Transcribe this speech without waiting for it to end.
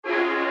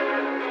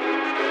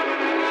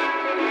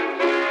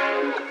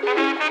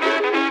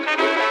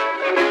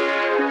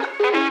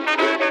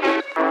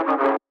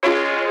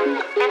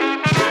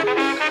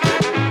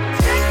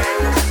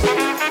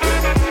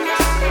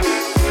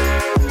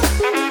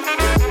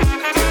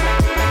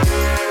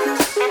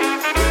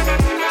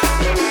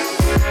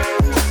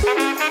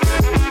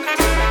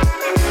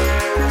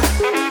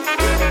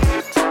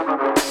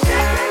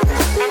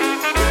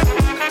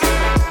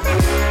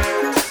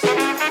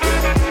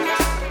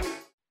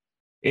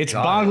It's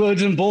bong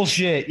loads and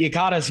bullshit. You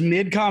caught us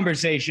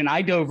mid-conversation.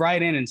 I dove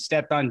right in and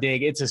stepped on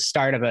Dig. It's a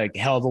start of a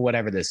hell of a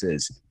whatever this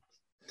is.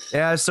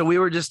 Yeah, so we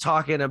were just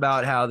talking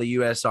about how the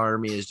U.S.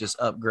 Army is just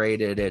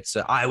upgraded.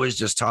 I was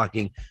just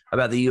talking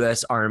about the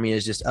U.S. Army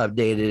has just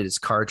updated its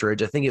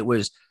cartridge. I think it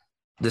was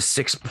the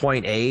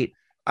 6.8.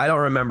 I don't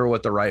remember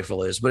what the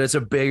rifle is, but it's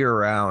a bigger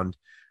round.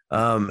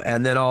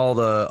 And then all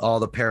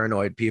the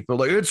paranoid people are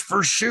like, it's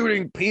for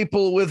shooting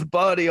people with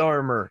body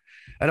armor.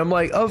 And I'm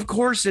like, of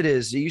course it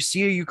is. You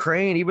see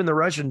Ukraine, even the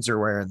Russians are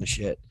wearing the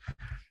shit.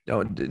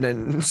 No,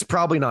 it's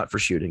probably not for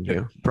shooting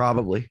you.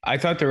 Probably. I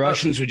thought the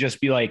Russians would just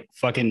be like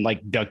fucking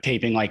like duct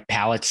taping like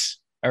pallets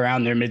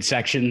around their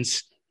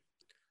midsections.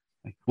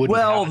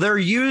 Well, they're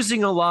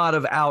using a lot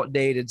of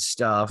outdated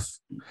stuff.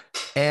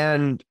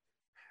 And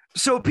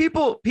so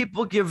people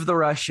give the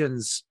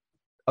Russians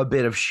a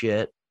bit of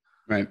shit.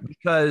 Right.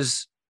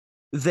 Because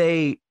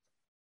they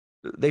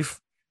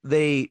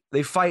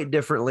fight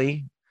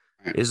differently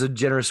is a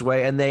generous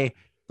way. And their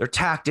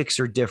tactics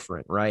are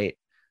different. Right.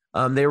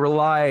 They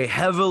rely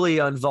heavily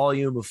on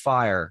volume of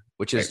fire,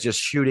 which is just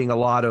shooting a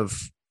lot of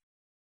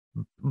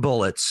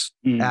bullets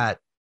at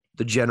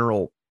the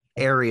general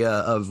area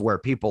of where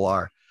people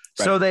are.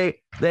 Right. So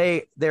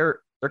they're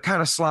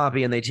kind of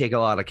sloppy and they take a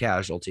lot of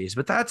casualties,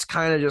 but that's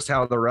kind of just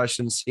how the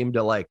Russians seem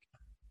to like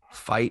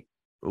fight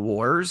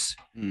wars.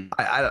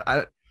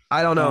 I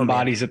don't know.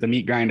 Bodies at the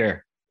meat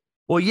grinder.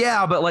 Well,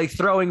 yeah, but like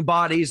throwing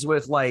bodies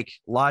with like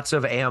lots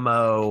of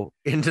ammo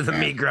into the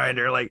meat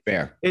grinder, like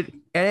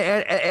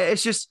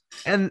it's just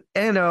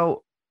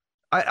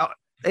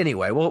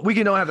anyway. Well, we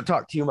don't have to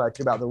talk too much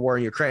about the war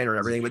in Ukraine or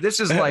everything, but this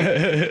is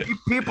like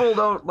people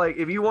don't like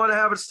if you want to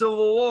have a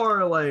civil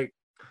war, like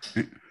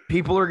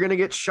people are going to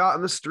get shot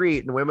in the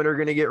street and women are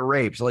going to get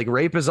raped. Like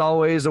rape is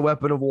always a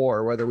weapon of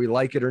war, whether we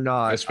like it or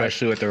not,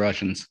 especially with the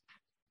Russians.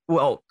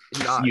 Well,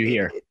 you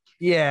hear.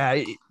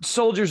 Yeah,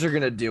 soldiers are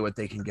going to do what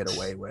they can get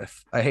away with.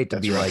 I hate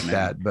to be like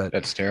that, but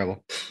that's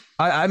terrible.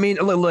 I mean,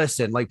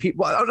 listen, like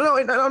people, no,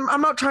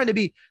 I'm not trying to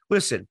be,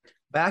 listen,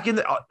 back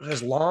in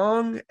as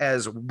long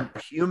as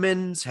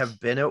humans have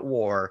been at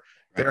war,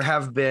 there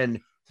have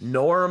been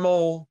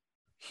normal,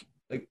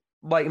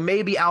 like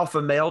maybe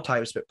alpha male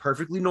types, but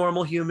perfectly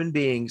normal human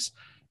beings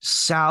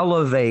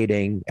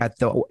salivating at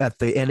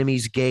the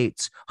enemy's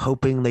gates,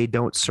 hoping they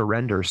don't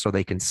surrender so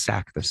they can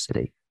sack the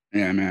city.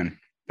 Yeah, man,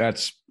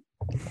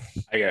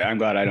 I'm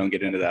glad I don't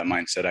get into that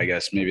mindset. I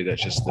guess maybe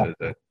that's just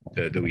the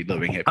weed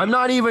living hippie. I'm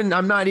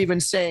not even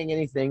saying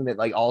anything that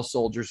like all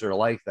soldiers are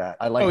like that.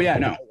 I like. Oh yeah,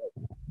 no.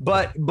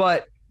 But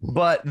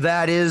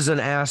that is an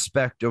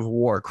aspect of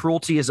war.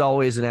 Cruelty is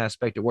always an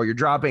aspect of war. You're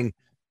dropping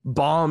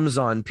bombs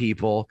on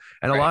people,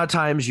 and a lot of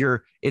times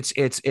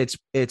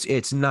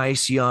it's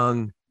nice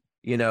young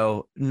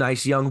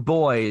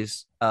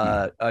boys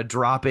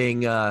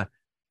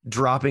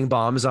dropping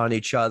bombs on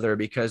each other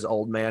because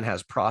old man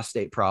has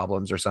prostate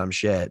problems or some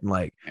shit and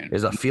like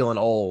is feeling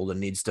old and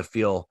needs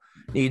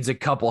a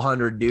couple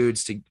hundred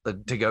dudes to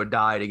go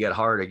die to get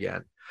hard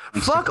again.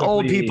 Fuck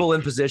old people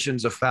in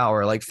positions of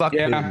power. Like fuck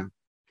them.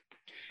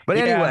 But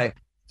anyway,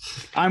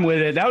 I'm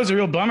with it. That was a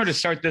real bummer to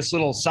start this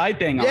little side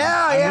thing on.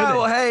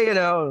 Well, hey,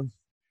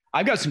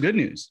 I've got some good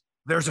news.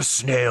 There's a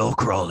snail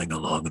crawling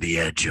along the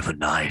edge of a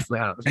knife. Look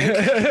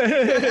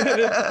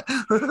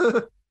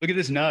at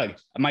this nug.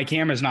 My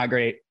camera's not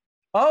great.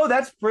 Oh,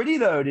 that's pretty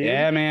though, dude.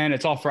 Yeah, man.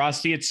 It's all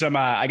frosty. It's some.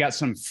 I got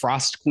some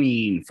Frost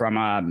Queen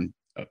from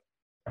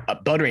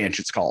Bud Ranch.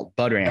 It's called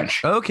Bud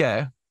Ranch.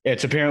 Okay.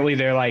 It's apparently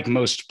their like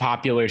most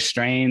popular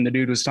strain. The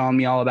dude was telling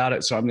me all about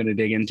it, so I'm gonna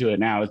dig into it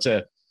now. It's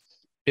a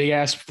big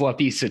ass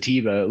fluffy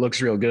sativa. It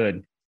looks real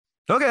good.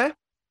 Okay.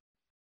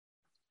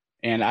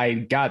 And I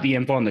got the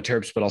info on the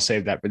terps, but I'll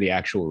save that for the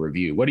actual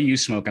review. What are you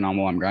smoking on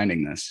while I'm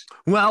grinding this?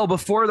 Well,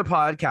 before the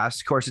podcast,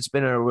 of course, it's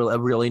been a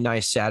really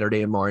nice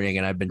Saturday morning,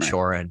 and I've been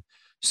choring.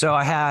 So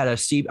I've had a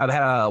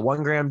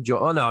 1 gram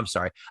joint. Oh no, I'm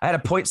sorry. I had a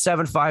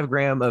 0.75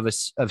 gram of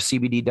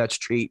CBD Dutch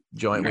Treat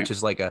joint, which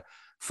is like a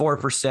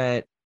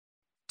 4%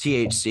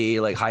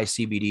 THC, like high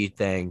CBD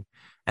thing.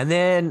 And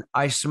then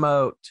I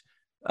smoked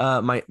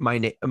my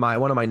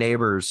one of my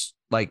neighbors,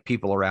 like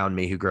people around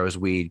me who grows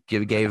weed,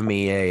 gave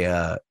me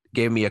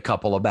a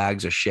couple of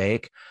bags of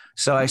shake.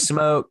 So I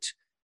smoked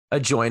a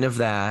joint of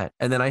that.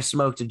 And then I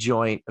smoked a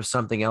joint of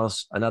something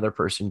else another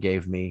person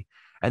gave me.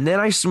 And then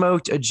I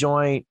smoked a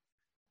joint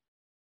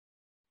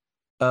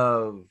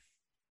of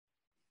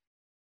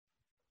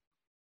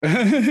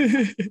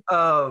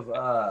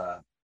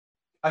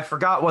I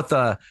forgot what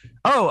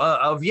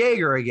of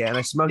Jaeger again.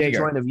 I smoked a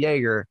joint of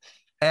Jaeger.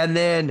 And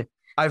then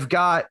I've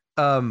got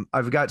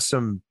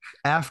some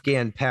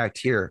Afghan packed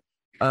here.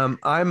 I'm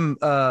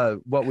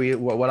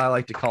what I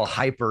like to call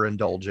hyper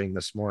indulging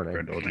this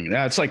morning.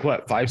 Yeah, it's like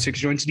what 5-6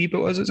 joints deep.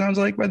 It sounds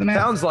like by the math.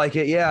 Sounds like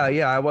it. Yeah.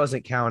 I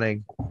wasn't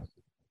counting.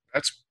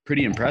 That's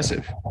pretty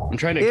impressive. I'm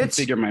trying to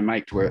configure my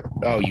mic to where.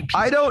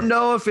 I don't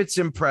know if it's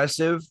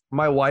impressive.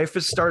 My wife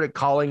has started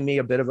calling me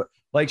a bit of a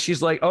like.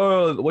 She's like,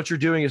 "Oh, what you're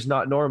doing is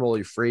not normal,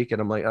 you freak." And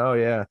I'm like, "Oh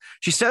yeah."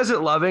 She says it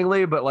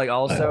lovingly, but like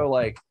also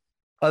like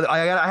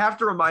I have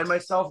to remind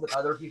myself that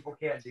other people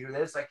can't do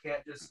this. I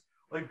can't just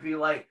like be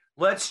like,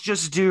 let's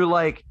just do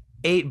like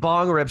 8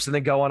 bong rips and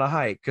then go on a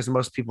hike, because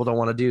most people don't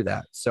want to do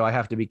that. So I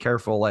have to be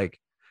careful, like,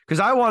 because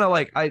I want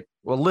to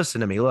well,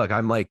 listen to me. Look,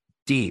 I'm like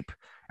deep,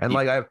 and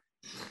like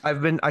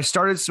I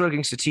started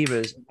smoking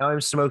sativas. Now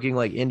I'm smoking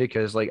like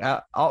indicas. Like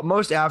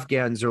most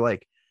Afghans are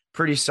like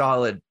pretty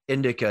solid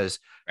indicas.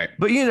 Right.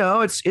 But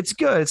it's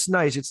good. It's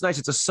nice. It's nice.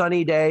 It's a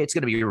sunny day. It's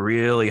going to be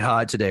really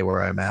hot today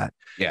where I'm at.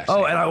 Yeah.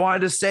 Oh, and I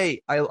wanted to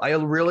say, I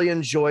really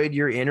enjoyed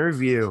your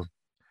interview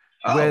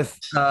with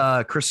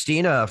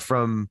Christina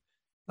from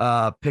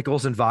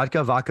Pickles and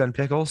Vodka and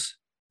Pickles.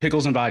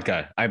 Pickles and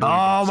Vodka. I believe.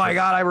 Oh my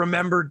God. I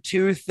remembered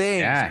 2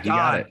 things. Yeah, you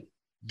got it.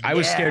 I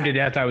was scared to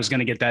death I was going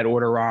to get that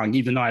order wrong,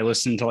 even though I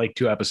listened to like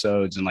 2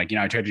 episodes and I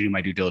tried to do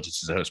my due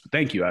diligence as a host. But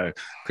thank you.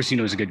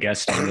 Christina was a good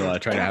guest, and we'll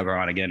try to have her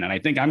on again. And I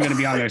think I'm going to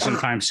be on there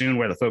sometime soon,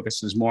 where the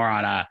focus is more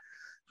on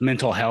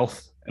mental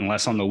health and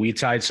less on the weed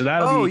side. So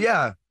that'll be,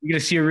 yeah, you're going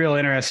to see a real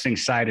interesting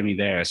side of me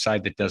there, a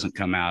side that doesn't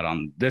come out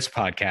on this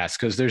podcast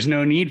because there's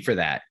no need for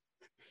that.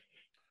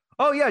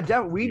 Oh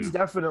yeah, weed's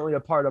definitely a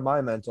part of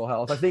my mental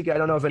health. I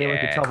don't know if anyone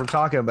could tell from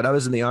talking, but I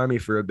was in the Army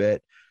for a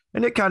bit,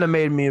 and it kind of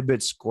made me a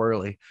bit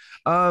squirrely.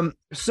 Or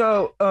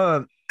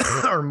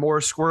more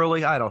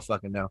squirrely. I don't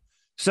fucking know.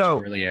 So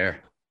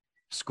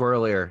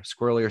squirrelier,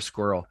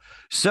 squirrel.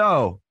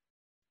 So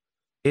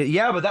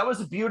but that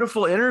was a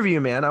beautiful interview,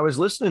 man. I was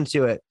listening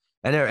to it,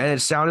 and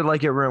it sounded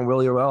like it went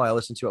really well. I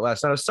listened to it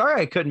last night. I was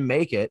sorry I couldn't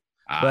make it,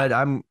 but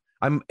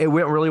it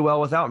went really well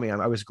without me.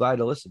 I was glad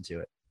to listen to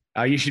it.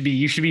 You should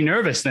be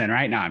nervous then,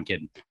 right? No, I'm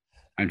kidding.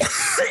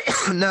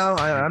 No,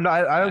 I'm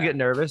not. I don't get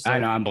nervous. I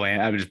know I'm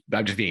bland. I'm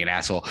just being an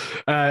asshole.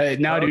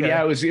 No, dude.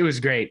 Yeah, it was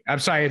great. I'm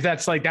sorry if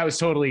that was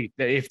totally,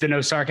 if the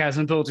no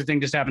sarcasm filter thing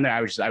just happened there.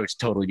 I was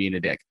totally being a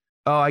dick.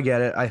 Oh, I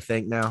get it. I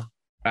think now.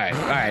 All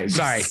right.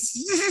 Sorry.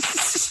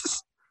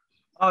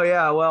 Oh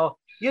yeah. Well,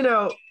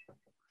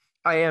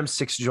 I am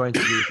 6 joints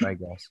deep, I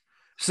guess.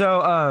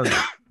 So,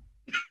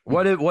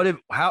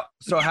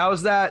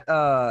 how's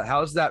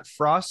that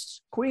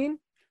Frost Queen?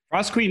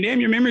 Frost Queen, damn,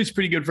 your memory's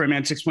pretty good for a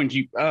man. 6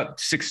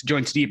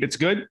 joints deep. It's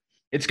good.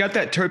 It's got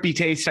that terpy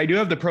taste. I do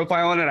have the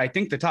profile on it. I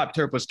think the top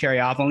terp was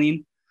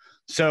caryophyllene.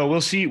 So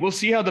we'll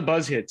see how the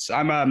buzz hits.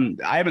 I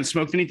haven't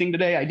smoked anything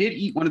today. I did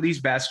eat one of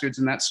these bastards,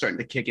 and that's starting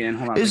to kick in.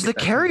 Hold on. Is the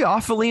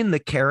caryophyllene the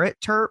carrot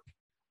terp?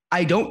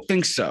 I don't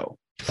think so.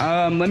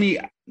 Let me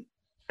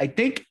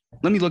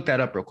look that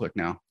up real quick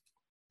now.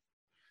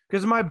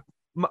 Because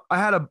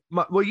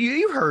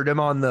you heard him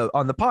on the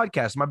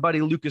podcast. My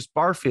buddy Lucas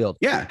Barfield,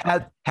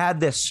 had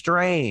this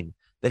strain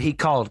that he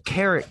called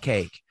carrot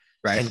cake,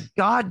 right? And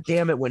God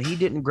damn it, when he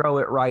didn't grow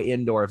it right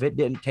indoor, if it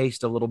didn't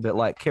taste a little bit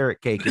like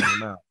carrot cake in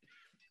your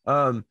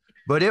mouth,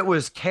 but it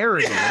was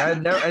carroty,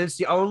 and it's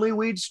the only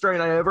weed strain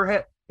I ever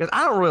had. Because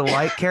I don't really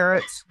like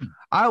carrots.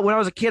 When I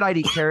was a kid, I'd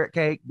eat carrot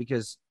cake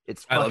because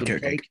it's I love fucking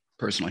carrot cake cake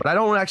personally, but I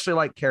don't actually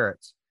like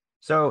carrots.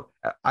 So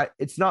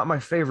it's not my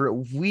favorite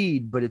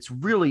weed, but it's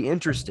really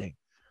interesting.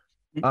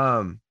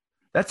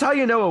 That's how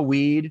you know a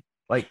weed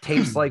like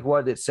tastes like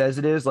what it says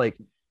it is. Like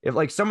if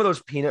like some of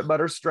those peanut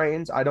butter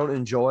strains I don't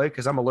enjoy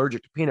because I'm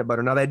allergic to peanut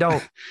butter. Now they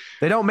don't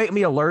make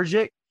me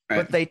allergic, right,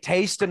 but they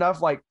taste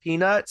enough like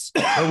peanuts.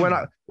 And when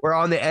we're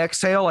on the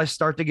exhale, I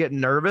start to get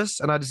nervous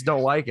and I just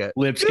don't like it.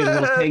 Lips get a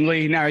little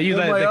tingly. Now are you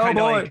the kind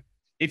of like,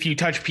 if you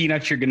touch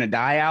peanuts, you're gonna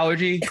die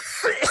allergy?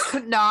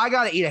 No, I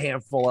gotta eat a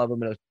handful of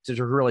them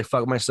to really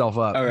fuck myself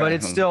up. Right. But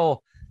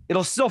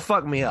it'll still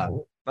fuck me up.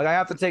 Like I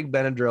have to take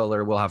Benadryl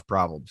or we'll have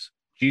problems.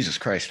 Jesus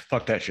Christ,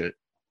 fuck that shit.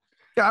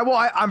 Yeah,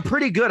 well, I'm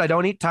pretty good. I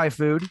don't eat Thai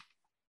food.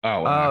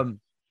 Oh, wow.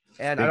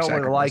 And I don't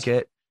really like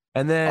it.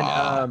 And then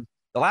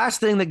the last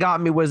thing that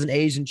got me was an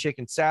Asian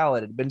chicken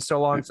salad. It had been so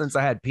long since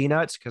I had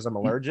peanuts because I'm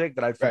allergic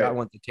that I forgot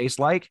what they taste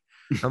like.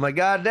 I'm like,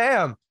 God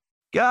damn,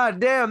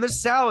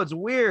 this salad's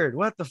weird.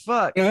 What the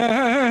fuck?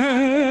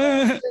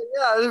 Yeah,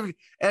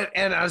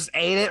 and I just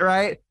ate it,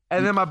 right?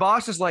 And then my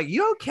boss is like,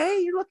 you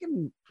okay? You're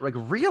looking like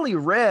really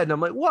red. And I'm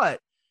like, what?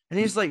 And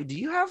he's like, do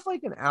you have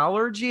like an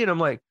allergy? And I'm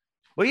like,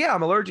 well, yeah,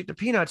 I'm allergic to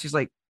peanuts. He's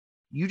like,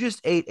 you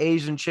just ate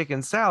Asian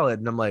chicken salad.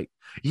 And I'm like,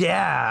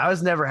 yeah, I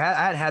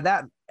hadn't had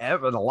that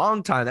ever in a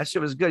long time. That shit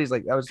was good. He's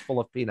like, that was full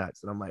of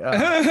peanuts. And I'm like,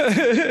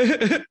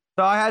 oh.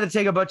 So I had to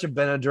take a bunch of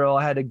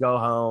Benadryl. I had to go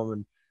home,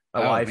 and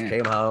my wife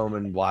came home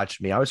and watched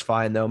me. I was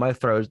fine though. My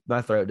throat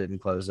didn't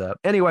close up.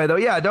 Anyway, though,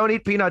 yeah, don't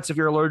eat peanuts if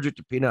you're allergic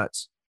to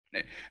peanuts.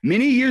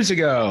 Many years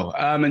ago,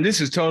 and this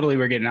is totally,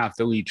 we're getting off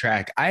the lead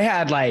track. I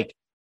had like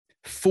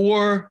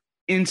 4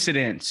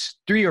 incidents,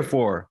 3 or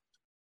 4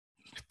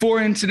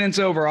 incidents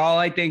overall.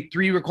 I think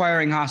 3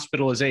 requiring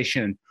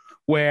hospitalization,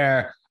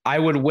 where I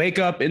would wake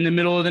up in the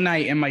middle of the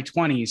night in my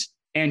 20s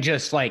and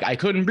just like, I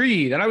couldn't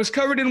breathe and I was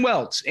covered in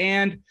welts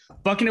and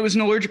fucking, it was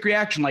an allergic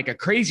reaction, like a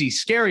crazy,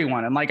 scary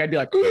one. And like, I'd be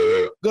like, go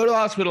to the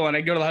hospital, and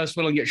I'd go to the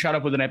hospital and get shot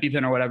up with an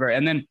EpiPen or whatever.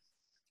 And then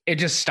it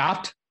just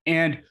stopped.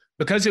 And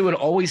because it would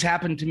always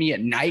happen to me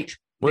at night,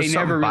 was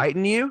something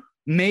biting you?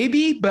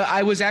 Maybe, but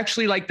I was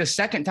actually like the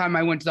second time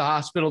I went to the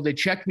hospital, they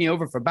checked me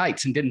over for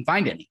bites and didn't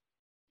find any.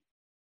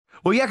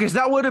 Well, yeah, because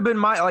that would have been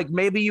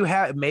maybe you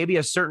had maybe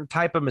a certain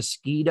type of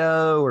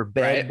mosquito or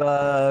bed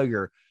bug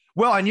or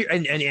well, and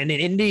in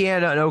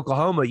Indiana and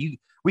Oklahoma,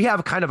 we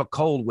have kind of a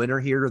cold winter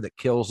here that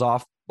kills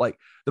off like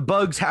the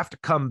bugs have to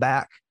come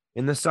back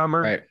in the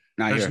summer. Right.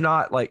 There's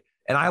not like,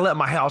 and I let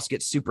my house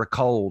get super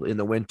cold in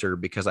the winter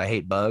because I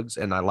hate bugs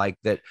and I like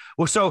that.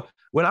 Well, so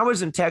when I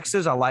was in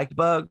Texas, I liked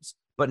bugs,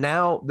 but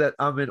now that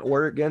I'm in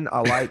Oregon,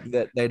 I like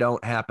that they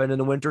don't happen in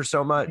the winter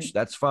so much.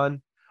 That's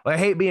fun. I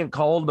hate being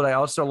cold, but I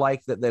also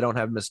like that they don't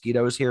have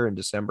mosquitoes here in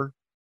December.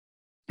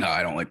 No,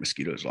 I don't like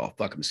mosquitoes at all.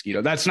 Fuck a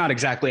mosquito. That's not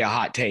exactly a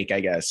hot take, I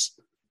guess.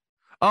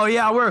 Oh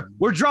yeah,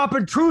 we're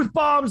dropping truth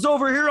bombs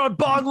over here on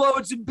Bong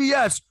Loads and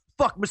BS.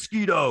 Fuck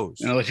mosquitoes.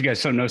 And I'll let you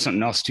guys know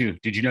something else too.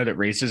 Did you know that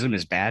racism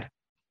is bad?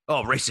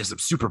 Oh, racism,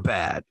 super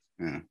bad.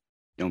 Yeah.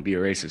 Don't be a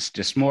racist.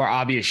 Just more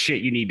obvious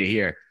shit you need to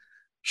hear.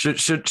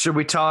 Should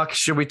we talk?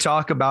 Should we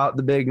talk about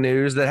the big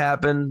news that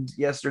happened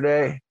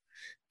yesterday?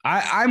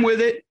 I'm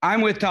with it.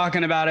 I'm with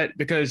talking about it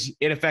because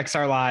it affects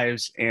our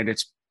lives and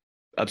it's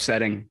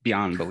upsetting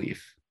beyond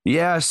belief.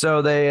 Yeah. So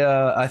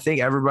I think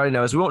everybody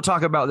knows. We won't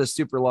talk about this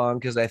super long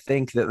because I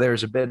think that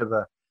there's a bit of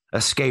a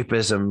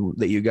escapism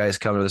that you guys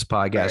come to this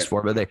podcast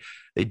for, but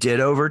they did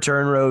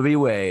overturn Roe v.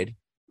 Wade.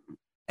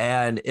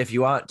 And if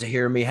you want to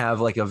hear me have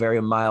like a very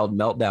mild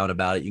meltdown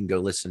about it, you can go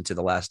listen to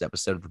the last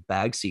episode of the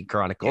Bagseat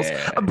Chronicles,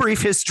 a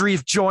brief history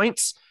of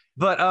joints.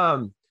 But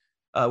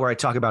where I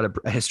talk about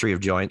a history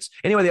of joints.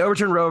 Anyway, they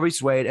overturned Roe v.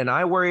 Wade, and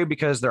I worry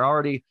because they're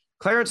already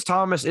Clarence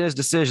Thomas in his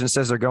decision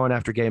says they're going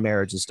after gay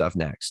marriage and stuff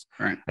next.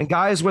 Right. And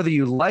guys, whether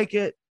you like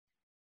it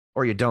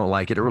or you don't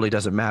like it, it really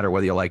doesn't matter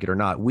whether you like it or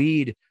not.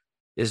 Weed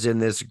is in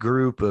this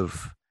group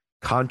of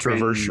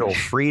controversial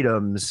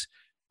freedoms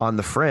on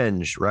the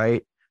fringe,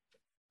 right?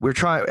 We're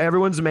trying,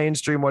 everyone's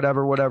mainstream,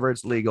 whatever,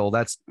 it's legal.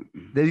 That's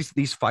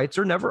these fights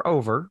are never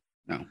over.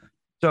 No.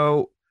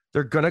 So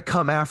they're going to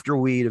come after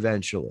weed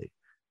eventually,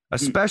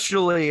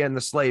 especially in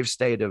the slave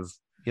state of,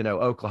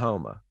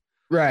 Oklahoma.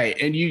 Right.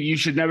 And you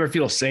should never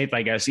feel safe,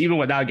 I guess, even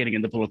without getting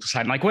in the political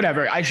side. Like,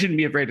 whatever. I shouldn't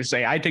be afraid to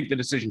say, I think the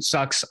decision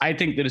sucks. I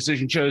think the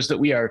decision shows that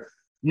we are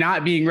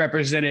not being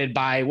represented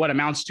by what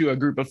amounts to a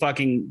group of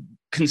fucking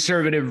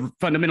conservative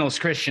fundamentalist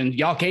Christians,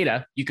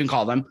 Al-Qaeda, you can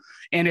call them.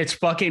 And it's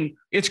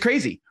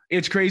crazy.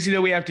 It's crazy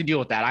that we have to deal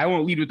with that. I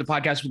won't lead with the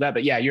podcast with that,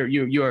 but yeah,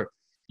 you're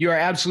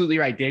absolutely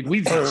right, Dig.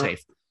 We've been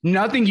safe.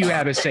 Nothing you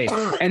have is safe.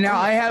 And now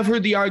I have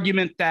heard the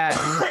argument that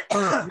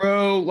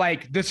Roe,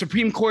 like the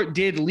Supreme Court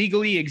did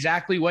legally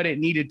exactly what it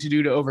needed to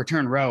do to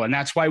overturn Roe. And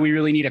that's why we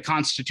really need a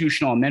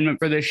constitutional amendment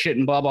for this shit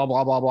and blah, blah,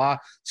 blah, blah, blah.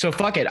 So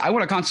fuck it. I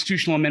want a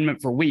constitutional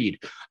amendment for weed.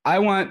 I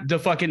want the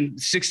fucking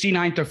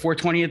 69th or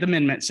 420th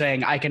amendment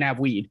saying I can have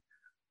weed.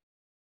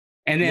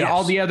 And then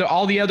all the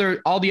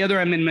other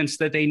amendments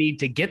that they need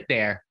to get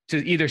there to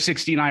either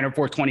 69 or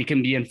 420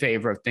 can be in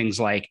favor of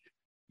things like,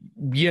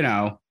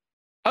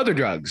 other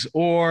drugs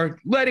or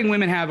letting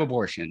women have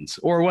abortions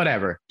or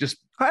whatever. Just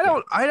I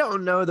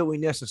don't know that we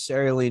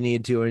necessarily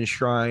need to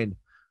enshrine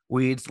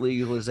weed's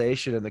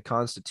legalization in the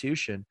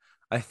Constitution.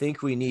 I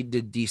think we need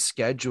to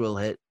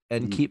deschedule it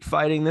and keep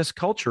fighting this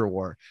culture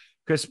war.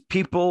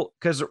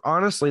 Because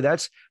honestly,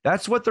 that's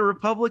what the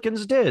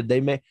Republicans did.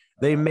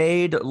 They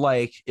made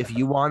like, if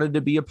you wanted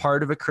to be a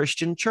part of a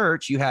Christian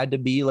church, you had to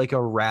be like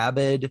a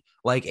rabid,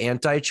 like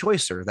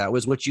anti-choicer. That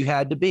was what you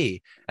had to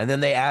be. And then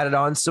they added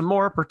on some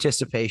more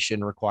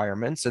participation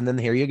requirements. And then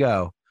here you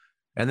go.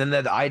 And then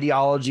the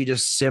ideology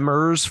just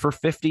simmers for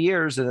 50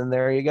 years. And then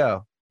there you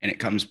go. And it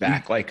comes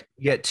back like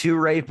you get two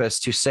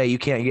rapists who say you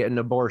can't get an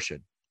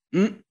abortion.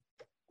 And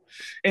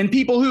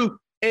people who,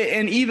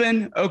 and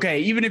even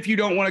if you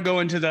don't want to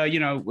go into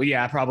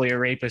the, probably a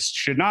rapist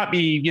should not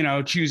be,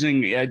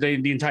 choosing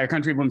the entire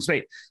country of women's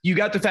fate. You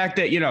got the fact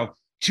that,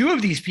 two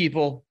of these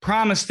people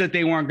promised that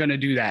they weren't going to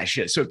do that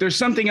shit. So if there's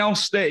something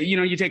else that,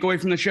 you take away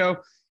from the show,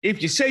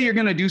 if you say you're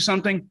going to do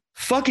something,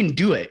 fucking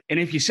do it. And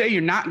if you say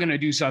you're not going to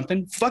do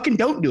something, fucking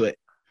don't do it.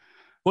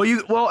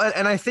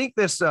 And I think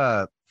this,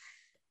 like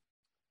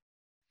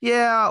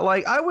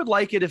I would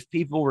like it if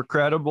people were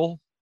credible.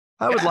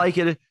 I would like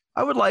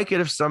it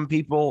if some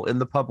people in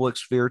the public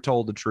sphere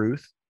told the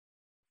truth.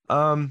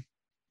 I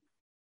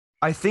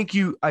think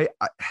I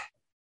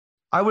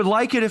would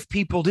like it if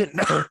people didn't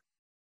know.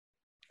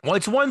 Well,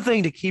 it's one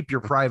thing to keep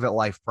your private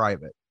life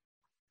private.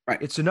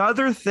 Right. It's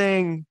another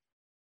thing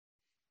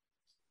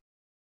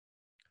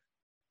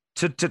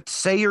to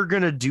say you're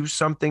going to do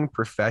something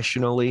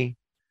professionally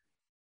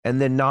and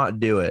then not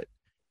do it.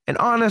 And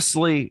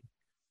honestly,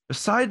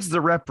 besides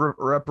the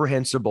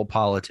reprehensible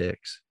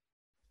politics,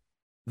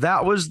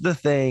 that was the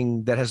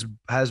thing that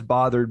has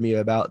bothered me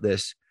about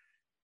this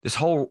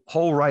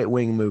whole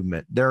right-wing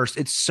movement.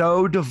 It's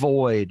so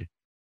devoid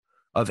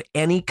of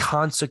any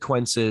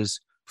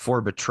consequences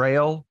for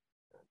betrayal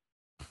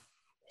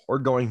or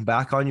going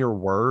back on your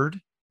word.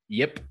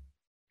 Yep.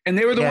 And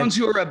they were the ones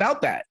who were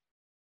about that.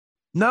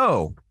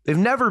 No, they've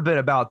never been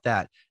about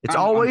that.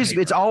 No,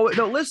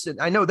 listen,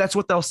 I know that's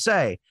what they'll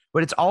say,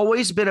 but it's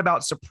always been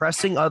about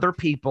suppressing other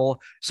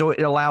people so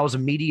it allows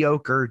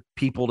mediocre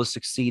people to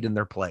succeed in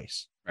their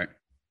place. Right.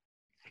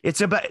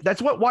 It's about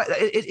that's what white.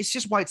 It's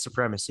just white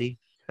supremacy.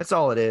 That's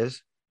all it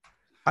is.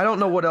 I don't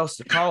know what else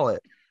to call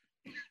it.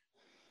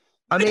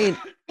 I mean,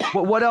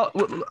 what else?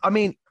 I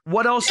mean,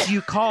 what else do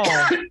you call?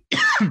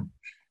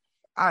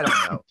 I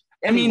don't know.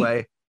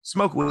 Anyway,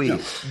 smoke weed. No.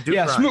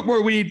 Yeah, crime. Smoke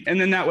more weed, and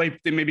then that way,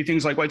 maybe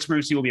things like white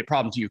supremacy will be a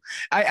problem to you.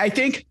 I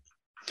think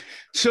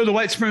so. The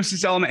white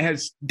supremacist element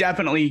has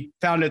definitely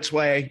found its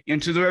way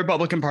into the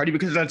Republican Party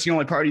because that's the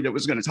only party that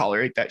was going to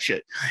tolerate that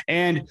shit.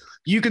 And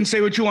you can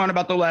say what you want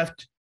about the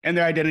left and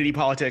their identity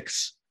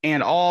politics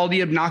and all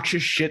the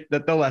obnoxious shit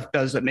that the left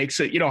does that makes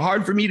it,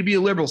 hard for me to be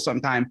a liberal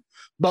sometime.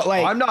 But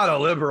like, I'm not a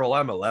liberal.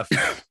 I'm a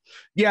leftist.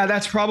 Yeah,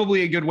 that's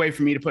probably a good way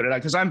for me to put it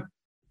out because I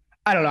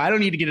don't know. I don't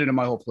need to get into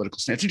my whole political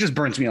stance. It just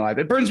burns me alive.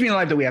 It burns me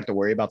alive that we have to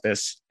worry about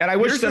this. And I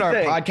wish that our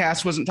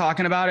podcast wasn't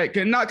talking about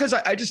it. Not because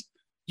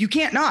you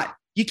can't not.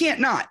 You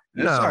can't not.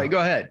 No. Sorry, go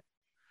ahead.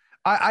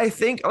 I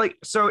think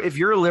so if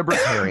you're a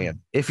libertarian,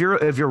 if you're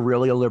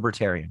really a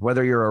libertarian,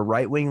 whether you're a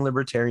right-wing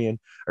libertarian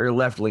or a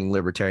left-wing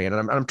libertarian,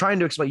 and I'm trying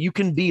to explain, you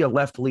can be a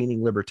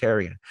left-leaning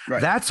libertarian. Right.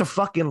 That's a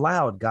fucking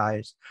loud,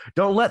 guys.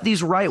 Don't let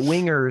these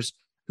right-wingers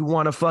who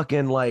want to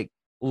fucking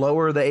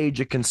lower the age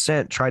of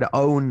consent try to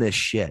own this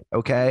shit,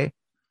 okay?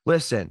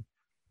 Listen,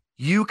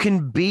 you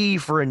can be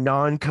for a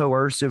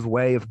non-coercive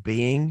way of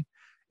being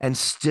and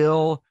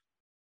still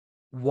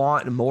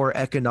want more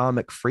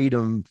economic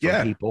freedom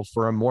for people,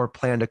 for a more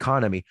planned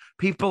economy.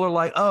 People are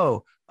like,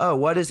 oh,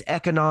 what does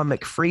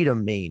economic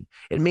freedom mean?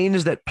 It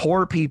means that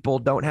poor people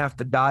don't have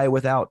to die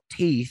without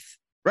teeth.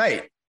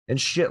 Right.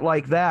 And shit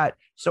like that.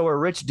 So a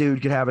rich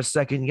dude could have a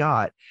second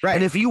yacht. Right.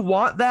 And if you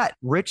want that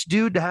rich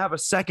dude to have a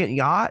second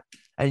yacht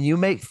and you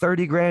make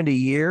 30 grand a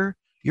year,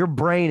 your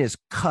brain is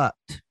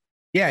cupped.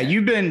 Yeah,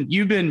 you've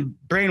been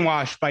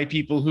brainwashed by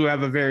people who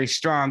have a very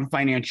strong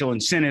financial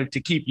incentive to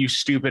keep you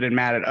stupid and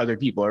mad at other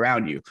people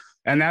around you.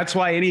 And that's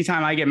why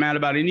anytime I get mad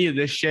about any of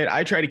this shit,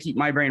 I try to keep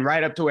my brain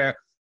right up to where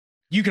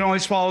you can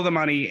always follow the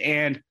money.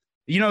 And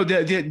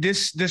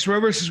this Roe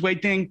versus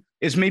Wade thing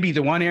is maybe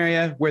the one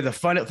area where the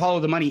follow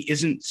the money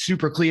isn't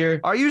super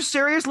clear. Are you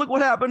serious? Look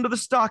what happened to the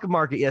stock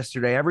market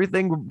yesterday.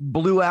 Everything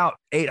blew out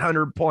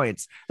 800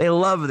 points. They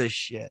love this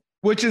shit.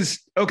 Which is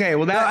okay.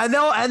 Well, that I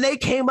know, and they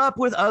came up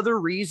with other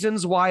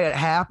reasons why it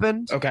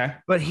happened. Okay,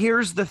 but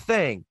here's the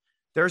thing: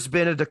 there's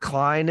been a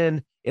decline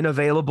in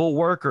available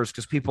workers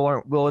because people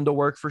aren't willing to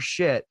work for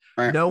shit.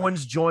 Right. No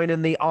one's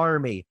joining the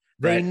army.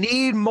 They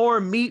need more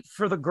meat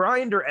for the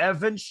grinder,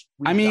 Evans.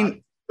 That's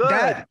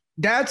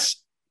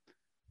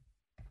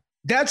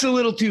a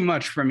little too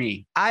much for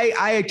me.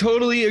 I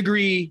totally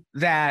agree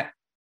that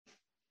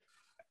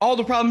all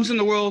the problems in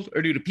the world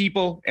are due to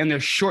people and their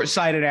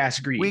short-sighted ass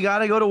greed. We got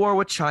to go to war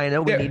with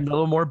China. We need a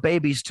little more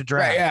babies to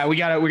draft. Right, yeah,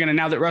 we're gonna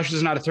now that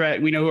Russia's not a threat.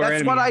 We know who our enemy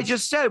is. That's what I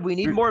just said. We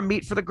need more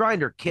meat for the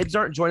grinder. Kids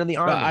aren't joining the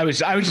army. I was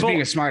just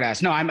being a smart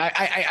ass. No,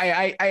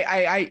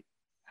 I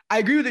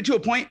agree with it to a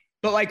point,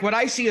 but like what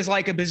I see is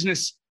like a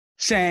business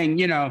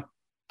saying,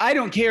 I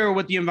don't care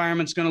what the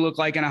environment's going to look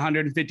like in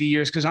 150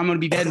 years because I'm going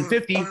to be dead in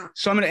 50.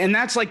 So and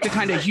that's like the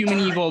kind of human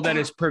evil that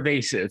is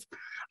pervasive.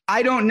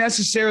 I don't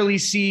necessarily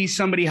see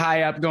somebody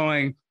high up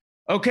going,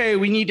 okay,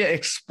 we need to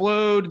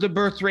explode the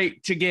birth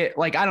rate to get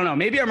I don't know.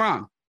 Maybe I'm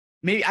wrong.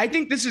 Maybe I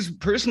think this is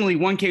personally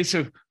one case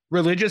of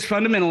religious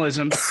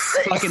fundamentalism,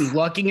 fucking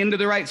lucking into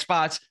the right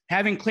spots,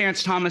 having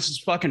Clarence Thomas's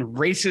fucking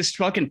racist,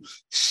 fucking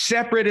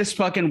separatist,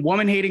 fucking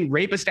woman hating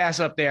rapist ass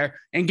up there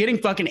and getting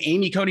fucking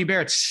Amy Coney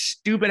Barrett's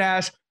stupid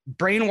ass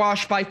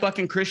brainwashed by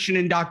fucking Christian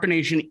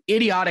indoctrination,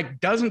 idiotic,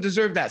 doesn't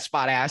deserve that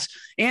spot ass.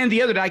 And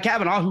the other guy,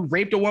 Kavanaugh, who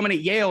raped a woman at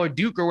Yale or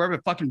Duke or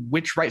wherever fucking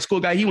which right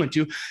school guy he went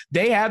to,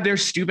 they have their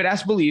stupid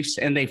ass beliefs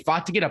and they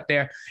fought to get up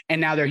there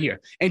and now they're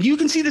here. And you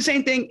can see the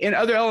same thing in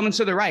other elements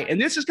of the right. And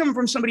this is coming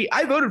from somebody,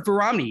 I voted for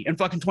Romney in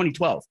fucking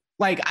 2012.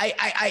 You're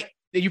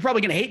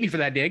probably going to hate me for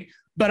that, Dig,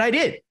 but I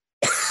did.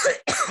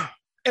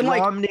 And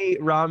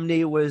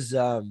Romney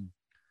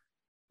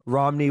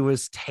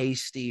was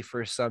tasty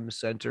for some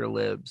center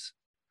libs.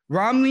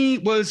 Romney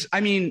was,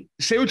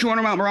 say what you want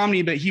about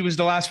Romney, but he was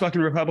the last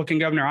fucking Republican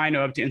governor I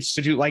know of to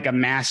institute a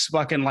mass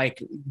fucking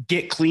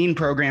get clean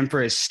program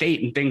for his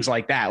state and things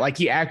like that.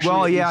 He actually.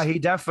 Well, yeah, he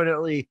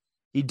definitely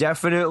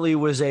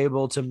was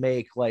able to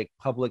make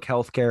public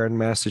health care in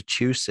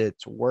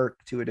Massachusetts work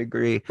to a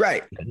degree.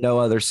 Right. That no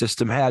other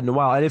system had in a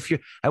while.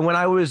 And when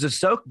I was a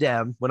Soak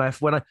Dem, when I'm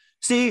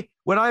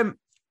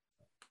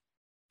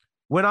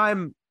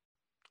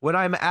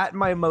at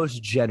my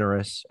most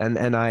generous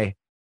and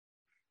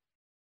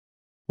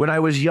when I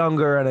was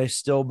younger and I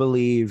still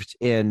believed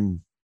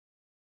in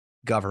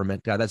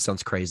government. God, that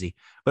sounds crazy.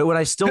 But when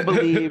I still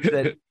believed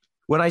that,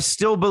 when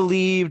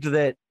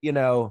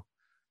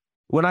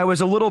I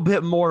was a little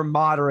bit more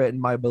moderate in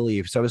my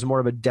beliefs, I was more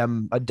of a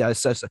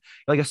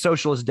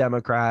socialist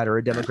Democrat or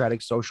a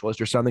democratic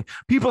socialist or something.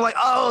 People are like,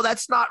 oh,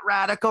 that's not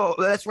radical.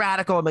 That's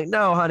radical. I'm like,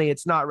 no, honey,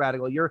 it's not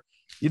radical.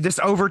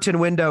 This Overton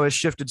window has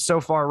shifted so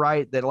far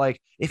right that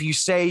if you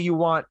say you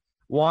want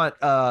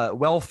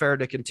welfare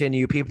to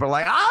continue, people are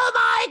like, oh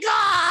my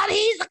God,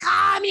 he's a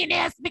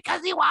communist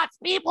because he wants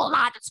people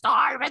not to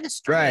starve in the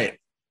street. Right.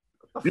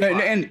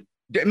 And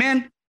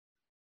man,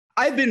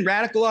 I've been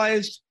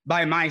radicalized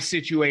by my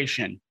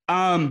situation.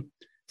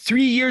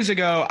 3 years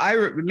ago,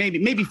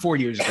 maybe 4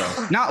 years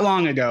ago, not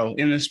long ago,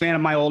 in the span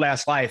of my old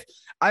ass life,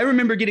 I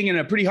remember getting in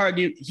a pretty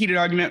heated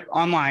argument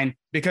online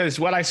because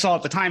what I saw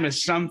at the time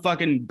is some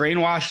fucking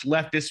brainwashed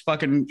leftist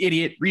fucking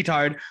idiot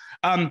retard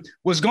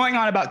was going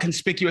on about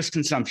conspicuous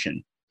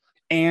consumption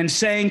and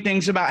saying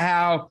things about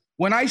how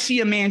when I see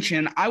a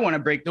mansion, I want to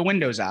break the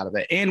windows out of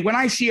it. And when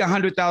I see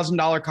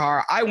 $100,000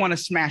 car, I want to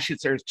smash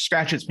it or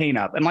scratch its paint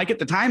up. And like at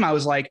the time, I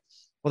was like,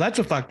 well, that's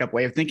a fucked up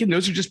way of thinking.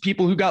 Those are just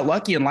people who got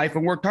lucky in life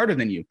and worked harder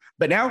than you.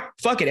 But now,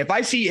 fuck it.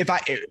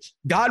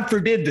 God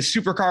forbid the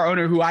supercar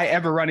owner who I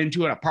ever run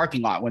into in a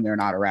parking lot when they're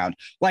not around,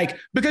 like,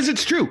 because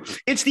it's true.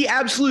 It's the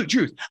absolute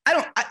truth.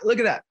 Look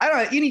at that. I don't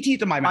have any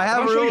teeth in my mouth. I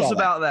have rules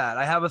about that.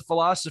 I have a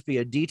philosophy,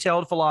 a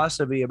detailed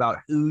philosophy about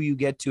who you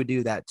get to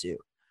do that to.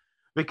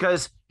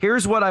 Because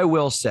here's what I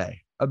will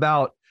say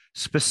about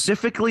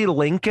specifically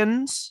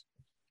Lincolns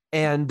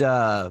and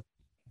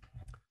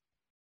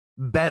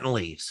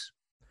Bentleys.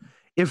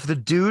 If the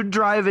dude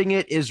driving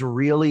it is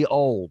really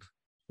old,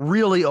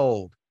 well,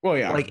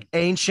 yeah, like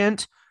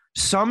ancient,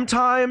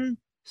 sometimes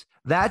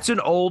that's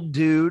an old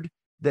dude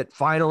that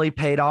finally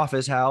paid off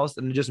his house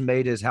and just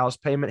made his house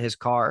payment his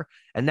car.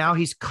 And now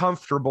he's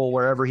comfortable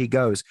wherever he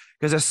goes.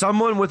 Because as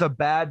someone with a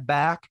bad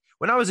back,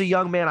 when I was a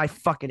young man, I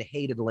fucking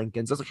hated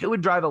Lincolns. I was like, who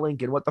would drive a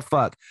Lincoln? What the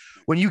fuck?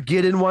 When you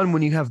get in one,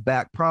 when you have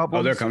back problems.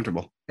 Oh, they're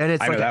comfortable. And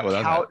it's like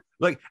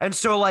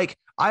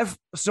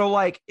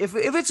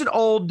if it's an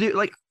old dude,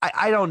 like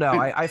I don't know.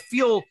 I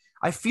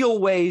feel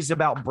ways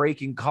about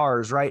breaking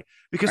cars, right?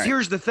 Because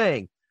here's the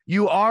thing.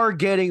 You are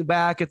getting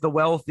back at the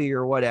wealthy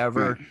or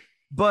whatever,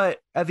 but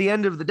at the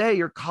end of the day,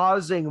 you're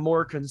causing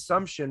more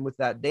consumption with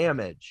that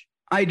damage.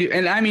 I do.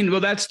 And I mean, well,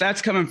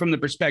 that's coming from the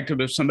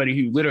perspective of somebody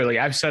who literally,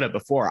 I've said it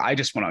before, I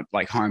just want to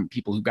like harm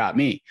people who got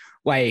me.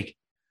 Like,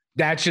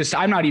 that's just,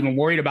 I'm not even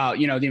worried about,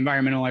 the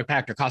environmental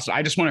impact or cost.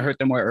 I just want to hurt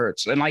them where it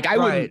hurts. And like,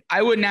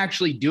 I wouldn't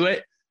actually do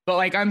it, but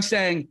like I'm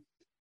saying,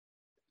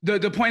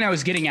 the point I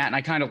was getting at, and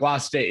I kind of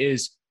lost it,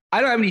 is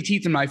I don't have any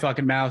teeth in my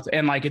fucking mouth.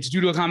 And like, it's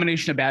due to a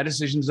combination of bad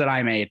decisions that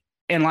I made.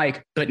 And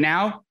like, but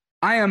now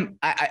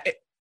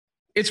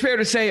it's fair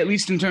to say, at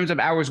least in terms of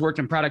hours worked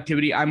and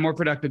productivity, I'm more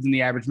productive than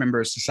the average member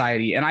of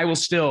society. And I will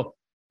still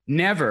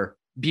never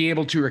be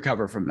able to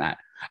recover from that.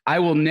 I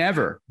will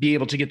never be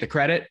able to get the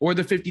credit or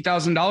the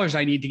 $50,000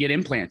 I need to get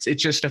implants.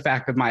 It's just a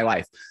fact of my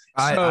life.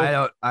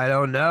 I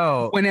don't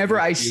know. Whenever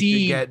I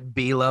see get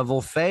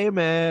B-level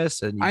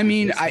famous, and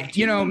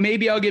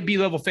maybe I'll get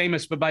B-level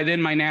famous, but by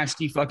then my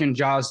nasty fucking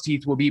Jaws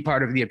teeth will be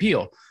part of the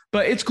appeal.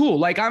 But it's cool.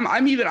 Like no.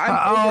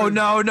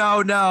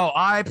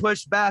 I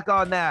pushed back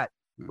on that.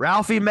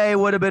 Ralphie May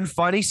would have been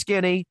funny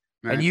skinny,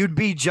 and you'd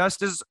be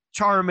just as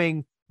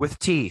charming with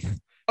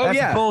teeth. Oh,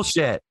 that's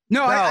bullshit.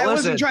 No, I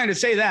wasn't trying to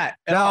say that.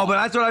 No,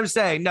 but that's what I'm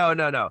saying.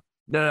 No.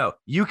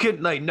 You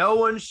can no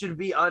one should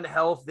be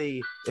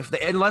unhealthy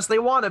unless they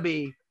want to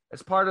be.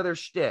 It's part of their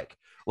shtick.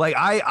 Like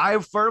I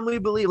firmly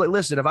believe. Like,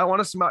 listen, if I want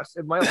to smoke,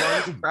 if my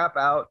lungs crap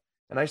out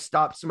and I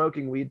stop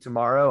smoking weed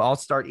tomorrow, I'll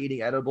start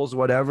eating edibles,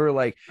 whatever.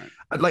 Like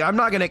I'm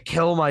not gonna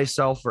kill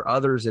myself for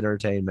others'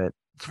 entertainment.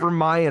 It's for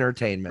my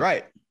entertainment,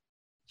 right?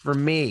 It's for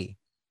me.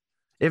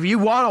 If you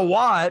want to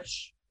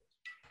watch.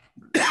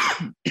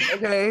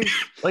 Okay,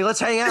 like let's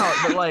hang out,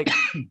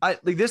 but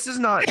this is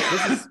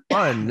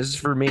fun. This is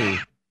for me,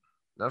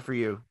 not for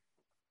you.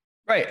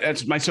 Right,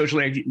 that's my social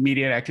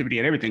media activity,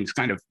 and everything's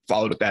kind of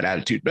followed with that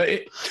attitude. But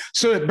it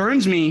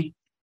burns me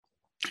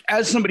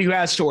as somebody who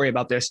has story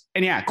about this.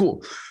 And yeah,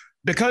 cool,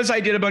 because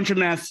I did a bunch of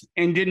meth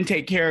and didn't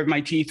take care of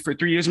my teeth for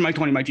 3 years of my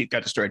 20, my teeth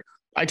got destroyed.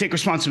 I take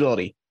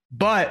responsibility,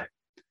 but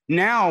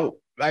now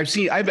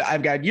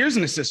I've got years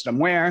in the system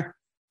where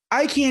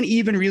I can't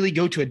even really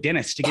go to a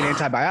dentist to get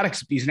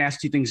antibiotics if these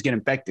nasty things get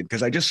infected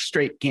because I just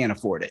straight can't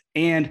afford it.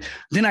 And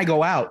then I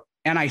go out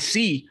and I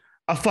see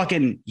a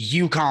fucking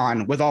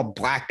Yukon with all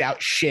blacked out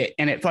shit.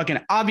 And it fucking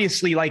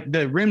obviously like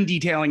the rim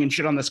detailing and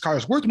shit on this car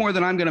is worth more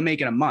than I'm going to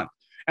make in a month.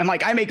 And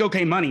like, I make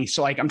okay money.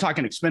 So like, I'm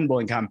talking expendable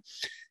income.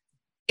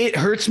 It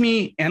hurts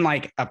me in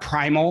like a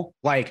primal,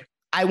 like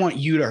I want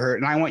you to hurt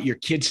and I want your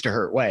kids to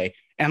hurt way.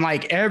 And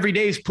like every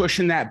day is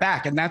pushing that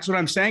back. And that's what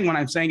I'm saying when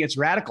I'm saying it's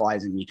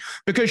radicalizing me,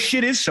 because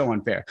shit is so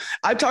unfair.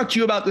 I've talked to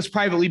you about this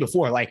privately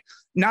before, like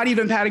not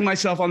even patting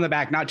myself on the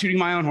back, not tooting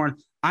my own horn.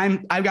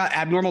 I've got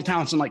abnormal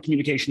talents in like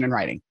communication and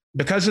writing.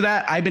 Because of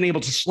that, I've been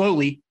able to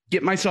slowly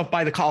get myself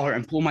by the collar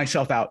and pull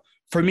myself out.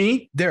 For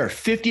me, there are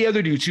 50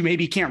 other dudes who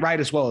maybe can't write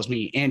as well as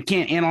me and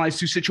can't analyze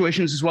two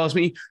situations as well as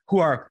me, who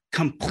are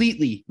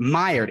completely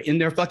mired in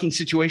their fucking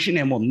situation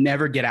and will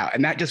never get out.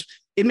 And that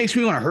it makes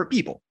me want to hurt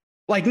people.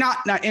 Like not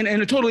in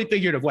a totally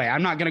figurative way.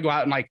 I'm not going to go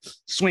out and like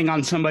swing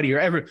on somebody or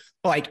ever,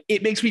 but like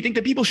it makes me think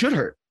that people should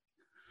hurt.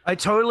 I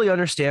totally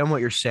understand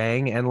what you're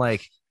saying. And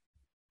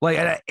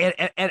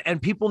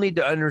and people need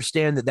to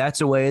understand that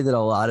that's a way that a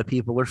lot of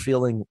people are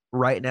feeling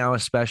right now,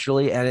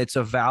 especially. And it's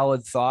a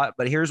valid thought,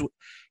 but here's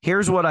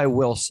what I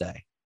will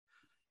say.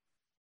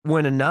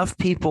 When enough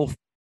people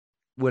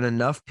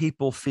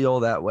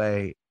feel that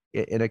way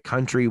in a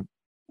country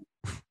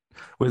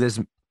with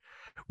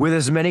with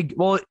as many,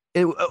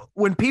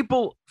 when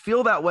people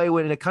feel that way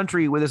when in a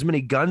country with as many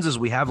guns as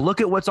we have,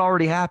 look at what's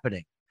already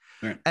happening.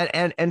 Right.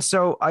 And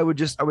so I would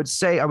just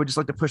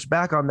like to push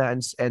back on that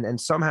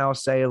and somehow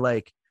say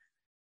like,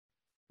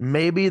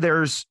 maybe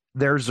there's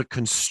a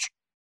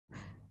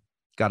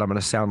God, I'm going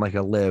to sound like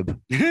a lib.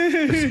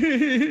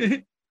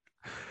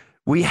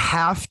 We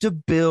have to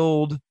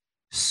build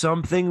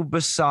something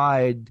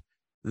beside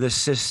the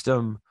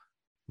system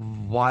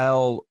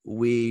while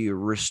we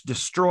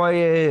destroy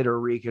it or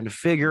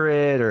reconfigure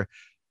it,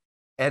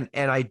 and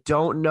I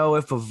don't know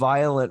if a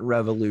violent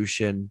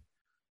revolution,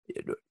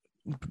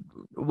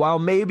 while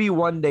maybe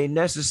one day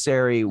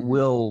necessary,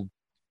 will,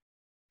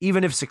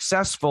 even if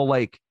successful,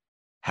 like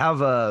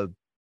have a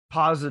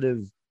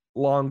positive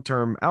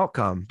long-term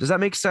outcome. Does that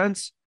make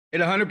sense?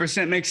 It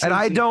 100% makes sense. And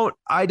I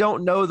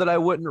don't know that I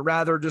wouldn't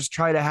rather just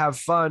try to have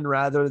fun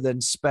rather than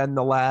spend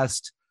the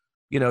last,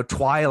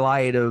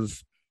 twilight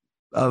of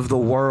the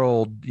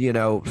world,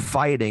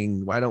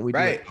 fighting. Why don't we do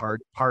it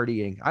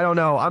partying? I don't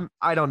know.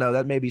 I don't know.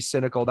 That may be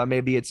cynical. That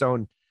may be its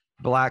own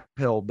black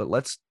pill, but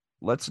let's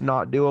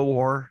not do a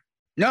war.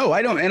 No,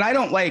 I don't. And I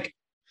don't like,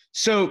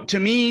 so to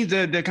me,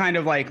 the kind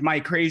of like my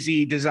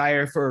crazy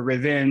desire for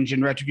revenge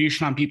and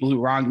retribution on people who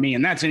wronged me,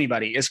 and that's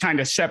anybody, is kind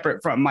of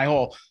separate from my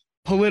whole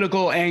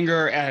political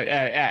anger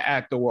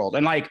at the world.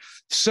 And like,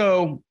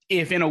 so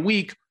if in a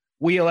week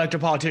we elect a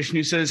politician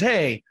who says,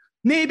 hey,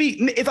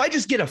 maybe if I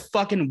just get a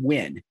fucking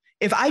win,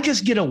 if I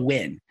just get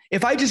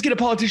a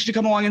politician to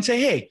come along and say,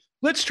 hey,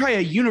 let's try a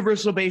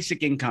universal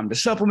basic income to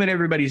supplement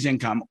everybody's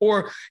income,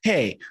 or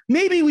hey,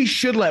 maybe we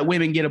should let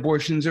women get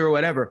abortions or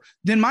whatever,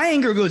 then my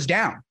anger goes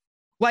down.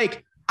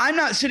 Like, I'm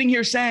not sitting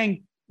here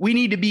saying we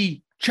need to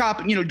be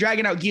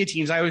dragging out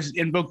guillotines. I always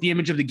invoke the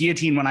image of the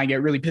guillotine when I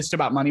get really pissed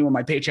about money when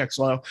my paycheck's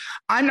low.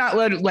 I'm not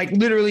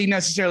literally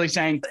necessarily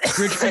saying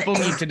rich people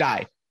need to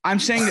die. I'm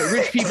saying that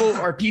rich people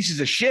are pieces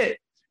of shit.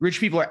 Rich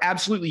people are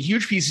absolutely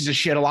huge pieces of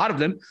shit. A lot of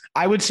them.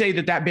 I would say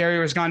that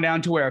barrier has gone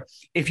down to where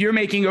if you're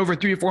making over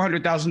 $300,000 or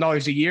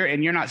 $400,000 a year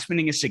and you're not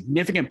spending a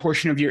significant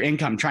portion of your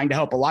income trying to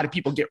help a lot of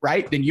people get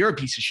right, then you're a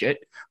piece of shit.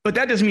 But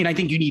that doesn't mean I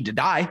think you need to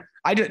die.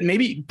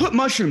 Maybe put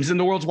mushrooms in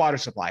the world's water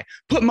supply.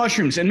 Put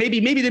mushrooms, and maybe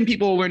then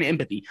people will learn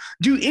empathy.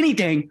 Do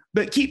anything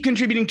but keep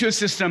contributing to a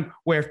system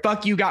where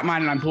fuck you got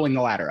mine and I'm pulling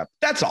the ladder up.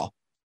 That's all.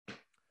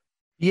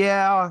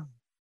 Yeah.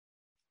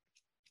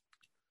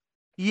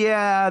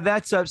 Yeah,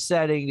 that's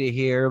upsetting to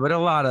hear, but a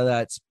lot of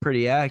that's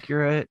pretty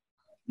accurate.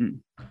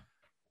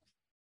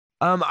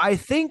 I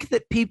think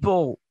that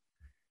people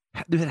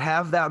that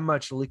have that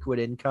much liquid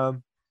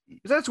income,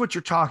 that's what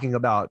you're talking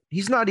about.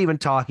 He's not even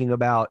talking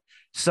about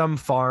some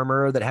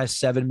farmer that has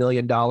 $7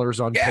 million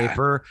on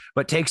paper,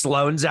 but takes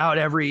loans out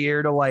every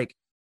year to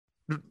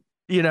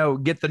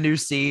get the new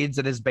seeds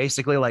and is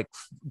basically like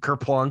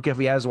kerplunk if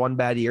he has one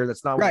bad year.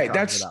 That's not what we're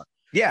talking about.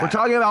 Yeah. We're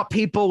talking about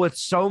people with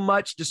so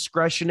much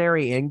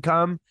discretionary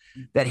income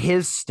that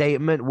his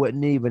statement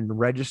wouldn't even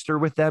register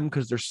with them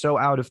because they're so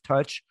out of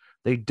touch.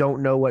 They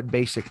don't know what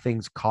basic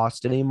things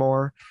cost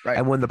anymore. Right.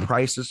 And when the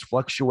prices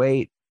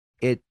fluctuate,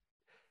 they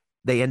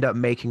end up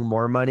making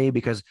more money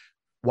because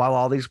while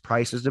all these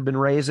prices have been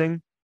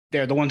raising,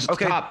 they're the ones at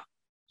the top.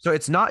 So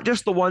it's not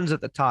just the ones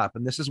at the top.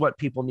 And this is what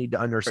people need to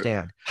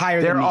understand.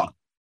 Higher than me.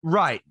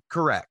 Right.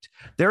 Correct.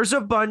 There's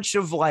a bunch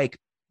of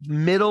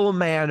middle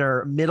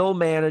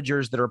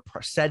managers that are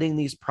setting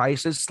these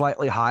prices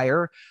slightly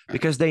higher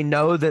because they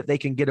know that they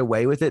can get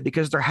away with it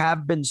because there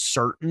have been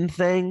certain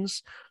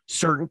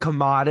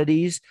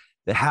commodities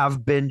that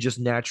have been just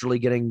naturally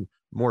getting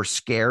more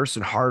scarce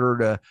and harder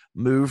to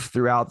move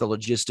throughout the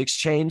logistics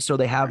chain. So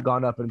they have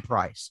gone up in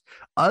price.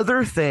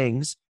 Other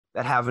things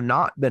that have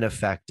not been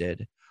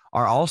affected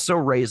are also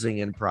raising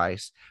in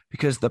price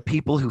because the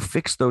people who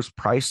fix those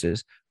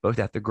prices, both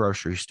at the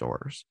grocery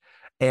stores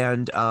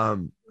and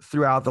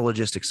throughout the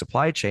logistics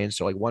supply chain.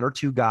 So one or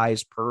two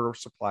guys per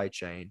supply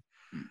chain.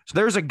 So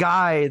there's a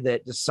guy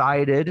that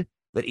decided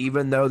that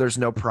even though there's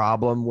no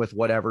problem with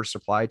whatever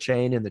supply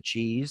chain and the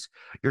cheese,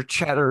 your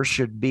cheddar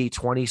should be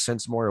 20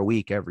 cents more a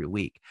week every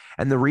week.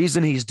 And the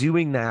reason he's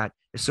doing that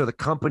is so the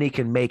company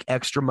can make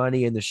extra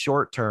money in the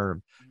short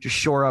term to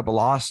shore up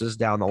losses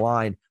down the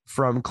line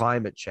from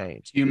climate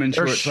change. Human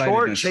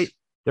short-sightedness.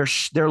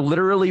 They're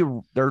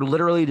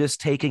literally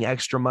just taking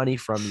extra money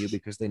from you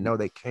because they know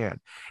they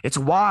can. It's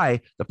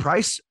why the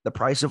price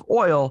of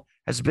oil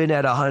has been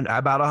at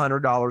about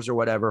 $100 or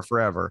whatever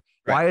forever.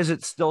 Right. Why is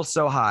it still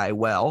so high?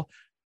 Well,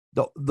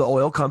 the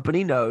oil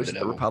company knows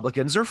the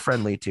Republicans are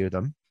friendly to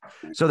them.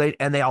 So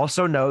they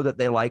also know that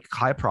they like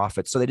high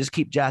profits. So they just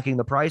keep jacking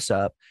the price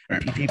up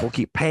and people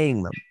keep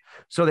paying them.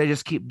 So they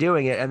just keep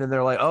doing it. And then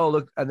they're like, oh,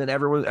 look. And then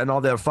everyone and all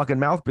the fucking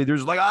mouth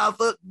breathers are like, oh,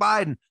 fuck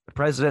Biden. The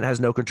president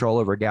has no control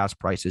over gas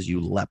prices, you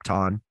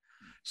lepton.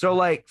 So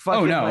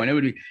oh, no. And it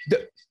would be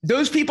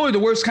those people are the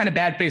worst kind of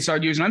bad face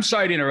arguers. And I'm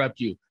sorry to interrupt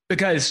you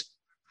because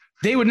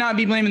they would not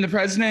be blaming the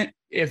president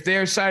if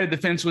their side of the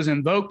fence was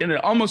invoked. And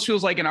it almost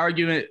feels like an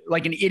argument,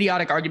 like an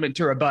idiotic argument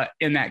to rebut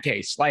in that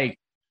case. I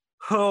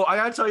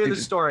got to tell you the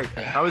story.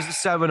 I was at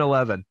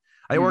 7-Eleven.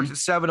 I worked at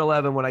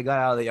 7-Eleven when I got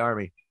out of the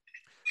Army.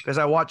 because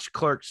I watched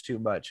Clerks too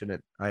much and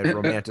I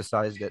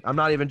romanticized it. I'm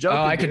not even joking.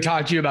 Oh, I could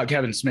talk to you about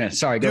Kevin Smith.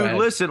 Sorry, go ahead.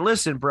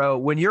 Listen, bro.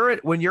 When you're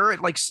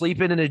at like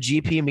sleeping in a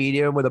GP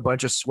medium with a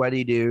bunch of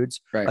sweaty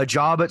dudes, Right. a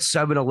job at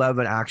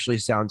 7-Eleven actually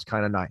sounds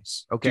kind of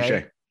nice.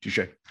 Okay. Touche.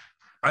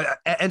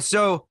 And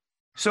so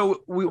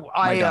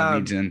My dog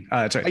needs in.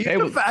 Sorry.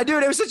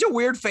 Dude, it was such a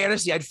weird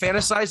fantasy. I'd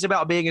fantasize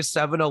about being a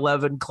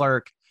 7-Eleven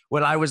clerk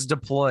when I was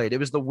deployed. It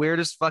was the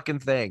weirdest fucking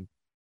thing.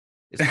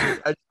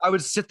 I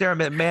would sit there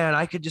and man,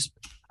 I could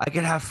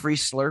have free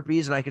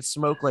Slurpees and I could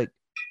smoke like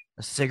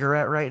a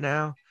cigarette right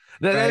now.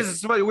 That is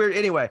something weird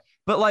anyway.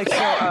 But like,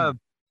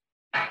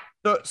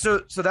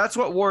 so that's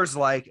what war's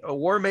like. A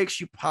war makes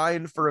you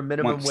pine for a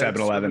minimum wage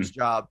 7-Eleven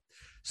job.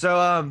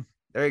 So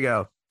there you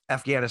go.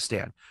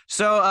 Afghanistan.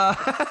 So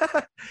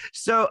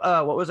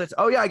what was it?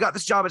 Oh yeah, I got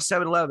this job at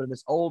 7-Eleven.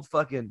 This old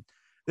fucking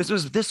this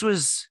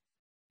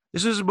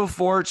was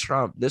before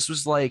Trump. This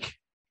was like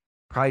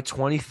probably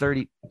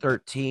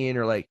 2013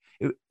 or like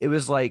it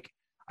was like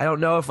I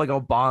don't know if like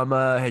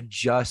Obama had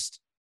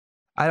just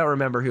I don't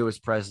remember who was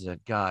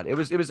president. God, it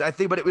was I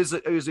think, but it was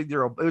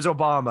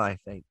Obama, I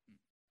think.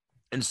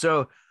 And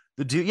so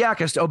the dude, yeah,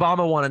 because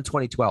Obama won in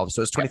 2012,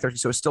 so it's 2013,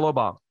 so it's still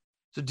Obama.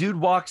 So dude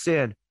walks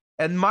in,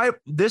 and I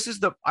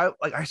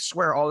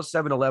swear all the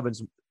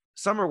 7-Elevens,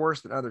 some are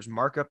worse than others,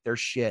 mark up their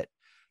shit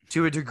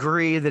to a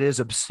degree that is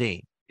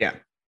obscene. Yeah.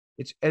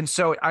 And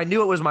so I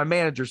knew it was my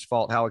manager's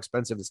fault how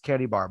expensive this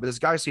candy bar, but this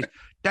guy sees,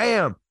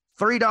 damn,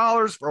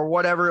 $3 for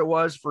whatever it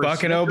was for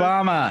fucking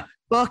Obama.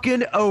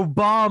 Fucking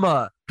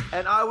Obama.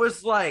 And I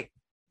was like,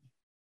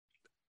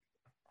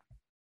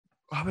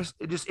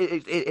 it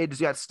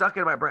just got stuck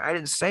in my brain. I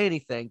didn't say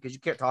anything because you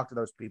can't talk to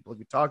those people. If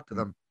you talk to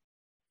them,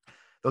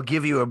 they'll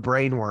give you a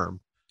brain worm.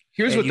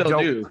 Here's what they'll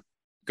do.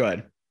 Go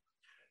ahead.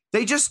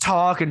 They just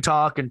talk and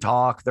talk and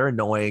talk. They're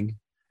annoying,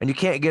 and you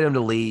can't get them to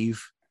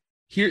leave.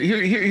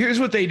 Here's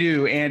what they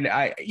do, and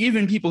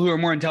even people who are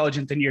more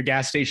intelligent than your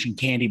gas station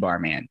candy bar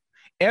man.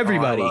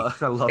 Everybody,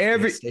 I love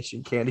gas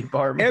station candy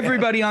bar man.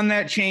 Everybody on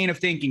that chain of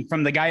thinking,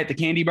 from the guy at the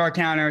candy bar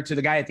counter to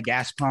the guy at the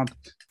gas pump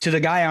to the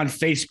guy on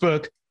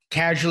Facebook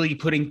casually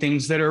putting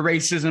things that are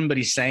racism, but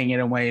he's saying it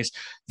in ways.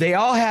 They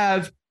all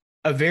have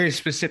a very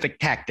specific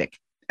tactic,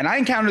 and I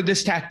encountered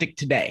this tactic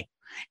today.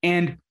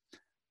 And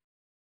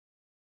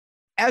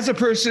as a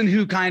person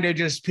who kind of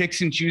just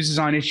picks and chooses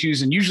on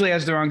issues and usually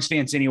has the wrong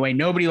stance anyway,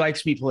 nobody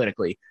likes me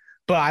politically.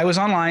 But I was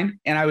online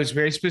and I was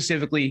very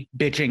specifically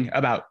bitching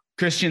about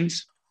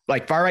Christians,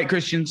 like far-right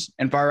Christians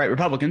and far-right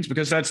Republicans,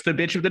 because that's the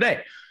bitch of the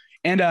day.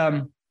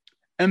 And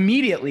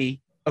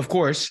immediately, of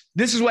course,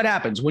 this is what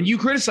happens. When you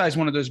criticize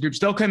one of those groups,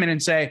 they'll come in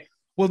and say,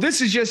 well,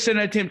 this is just an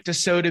attempt to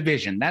sow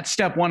division. That's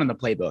step one in the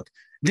playbook.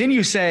 Then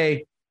you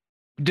say,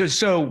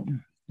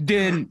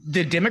 then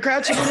the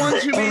Democrats are the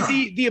ones who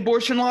made the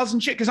abortion laws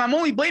and shit, because I'm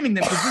only blaming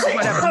them because this is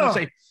what happens. They'll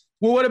say,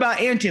 well, what about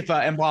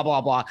Antifa and blah,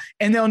 blah, blah.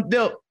 And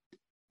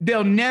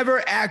they'll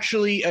never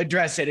actually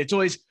address it. It's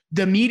always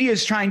the media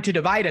is trying to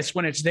divide us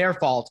when it's their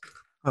fault.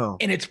 Oh.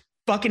 And it's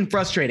fucking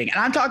frustrating. And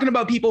I'm talking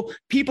about people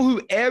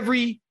who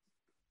every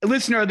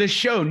listener of this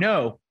show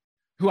know,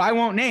 who I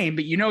won't name,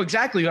 but you know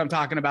exactly who I'm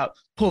talking about,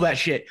 pull that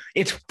shit.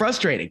 It's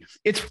frustrating.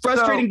 It's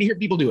frustrating to hear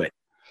people do it.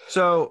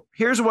 So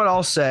here's what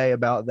I'll say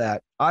about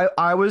that.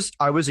 I was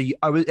as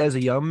a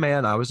young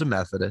man, I was a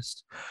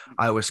Methodist.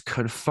 I was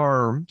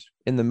confirmed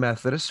in the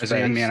Methodist. As a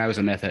young man, I was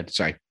a Methodist.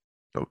 Sorry.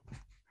 So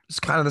it's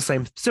kind of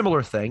the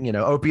similar thing,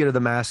 opiate of the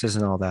masses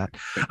and all that.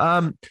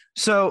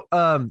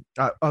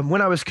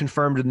 When I was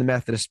confirmed in the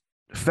Methodist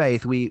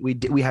faith,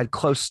 we had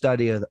close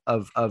study of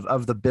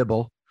the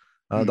Bible,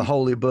 the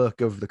holy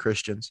book of the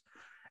Christians,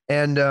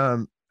 and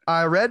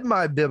I read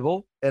my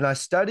Bible and I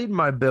studied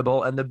my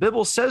Bible, and the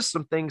Bible says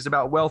some things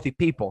about wealthy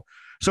people.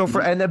 So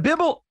the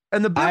Bible I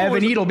have a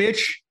needle,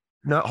 bitch.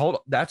 No, hold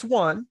on. That's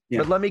one. Yeah.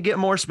 But let me get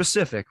more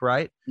specific,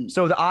 right?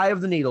 So the eye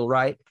of the needle,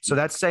 right? So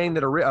that's saying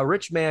that a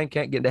rich man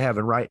can't get into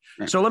heaven, right?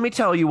 So let me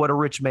tell you what a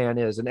rich man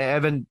is. And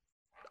Evan,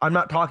 I'm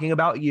not talking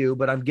about you,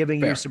 but I'm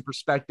giving you some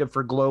perspective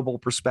for global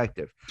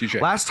perspective.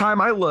 Last time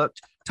I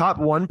looked, top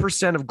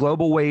 1% of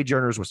global wage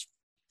earners was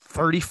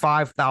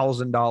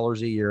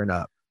 $35,000 a year and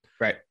up.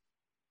 Right.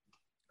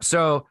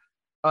 So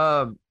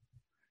now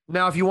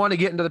if you want to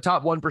get into the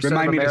top 1%,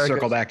 remind me to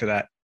circle back to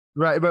that.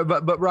 Right.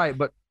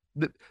 But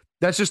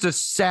that's just a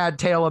sad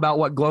tale about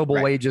what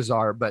global wages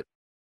are. But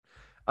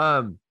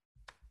so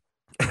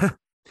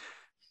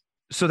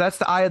that's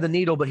the eye of the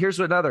needle. But here's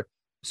another.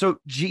 So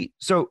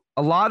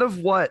a lot of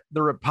what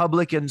the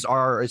Republicans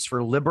are is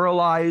for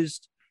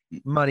liberalized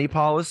money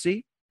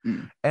policy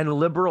and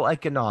liberal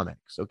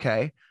economics.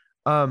 Okay.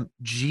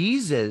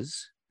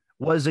 Jesus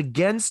was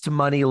against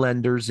money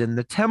lenders in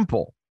the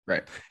temple.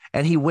 Right.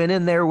 And he went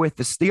in there with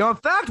the in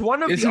fact,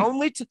 one of the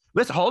only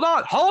listen, hold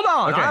on.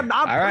 Okay.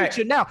 I'm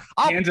preaching now.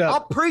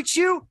 I'll preach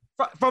you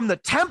from the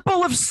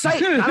temple of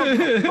Satan. I don't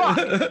give a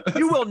fuck.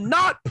 You will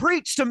not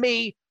preach to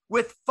me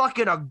with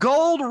fucking a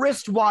gold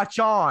wristwatch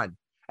on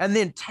and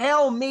then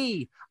tell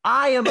me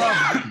I am of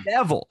the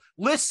devil.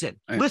 Listen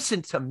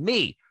to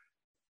me.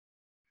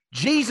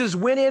 Jesus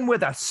went in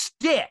with a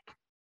stick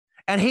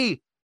and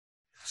he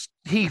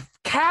he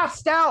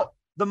cast out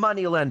the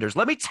money lenders.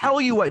 Let me tell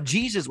you what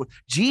Jesus was.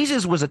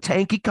 Jesus was a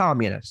tanky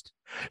communist.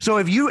 So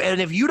if you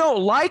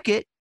don't like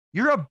it,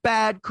 you're a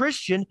bad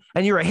Christian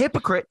and you're a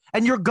hypocrite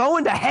and you're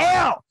going to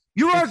hell.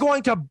 You are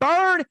going to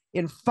burn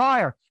in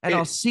fire, and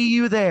I'll see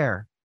you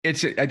there. I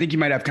think you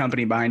might have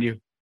company behind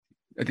you.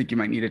 I think you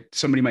might need it.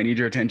 Somebody might need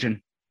your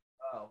attention.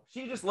 Oh,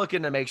 she's just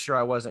looking to make sure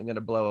I wasn't going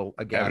to blow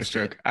a gas.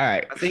 Stroke. All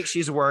right. I think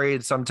she's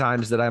worried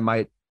sometimes that I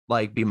might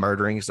like be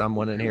murdering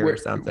someone in here or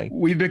something.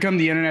 We've become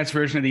the internet's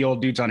version of the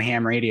old dudes on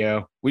ham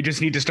radio. We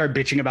just need to start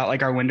bitching about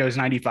like our Windows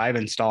 95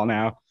 install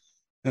now.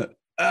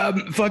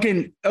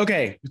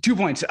 Okay. 2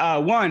 points.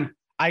 One,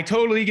 I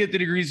totally get the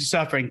degrees of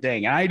suffering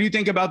thing. And I do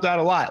think about that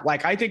a lot.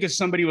 Like, I think as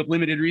somebody with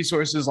limited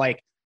resources,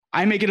 like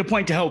I make it a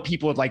point to help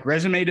people with like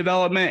resume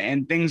development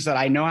and things that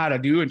I know how to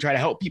do and try to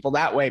help people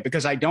that way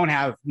because I don't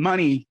have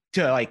money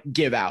to like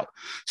give out.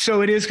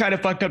 So it is kind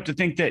of fucked up to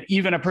think that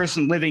even a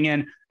person living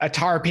in a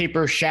tar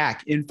paper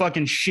shack in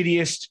fucking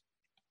shittiest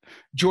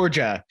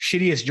Georgia,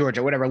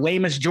 whatever,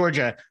 lamest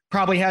Georgia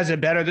probably has it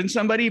better than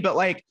somebody. But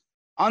like,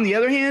 on the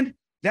other hand,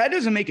 that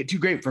doesn't make it too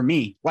great for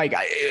me. Like,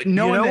 you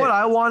know what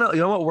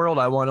world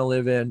I want to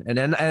live in,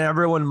 and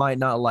everyone might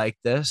not like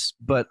this,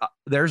 but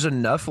there's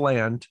enough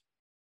land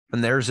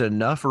and there's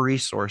enough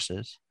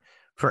resources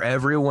for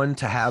everyone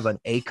to have an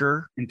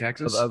acre in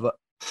Texas.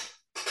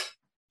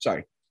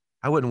 Sorry,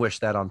 I wouldn't wish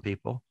that on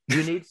people.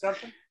 You need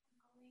something?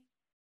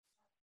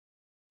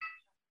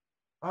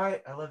 All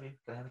right, I love you.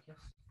 Can I have a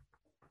kiss?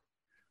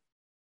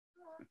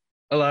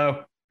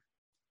 Hello.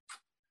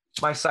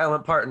 My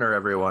silent partner,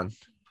 everyone.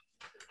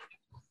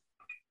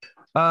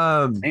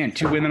 Man,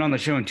 2 women on the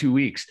show in 2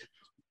 weeks.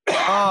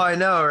 Oh, I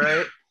know,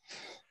 right?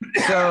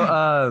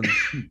 So,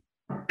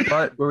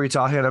 what were we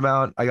talking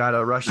about? I got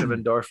a rush of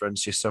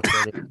endorphins. She's so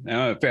pretty.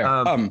 No, fair.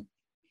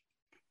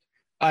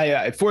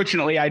 I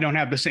fortunately I don't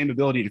have the same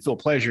ability to feel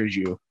pleasure as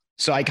you,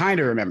 so I kind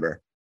of remember.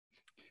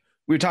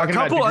 We were talking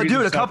about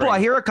I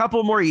hear a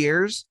couple more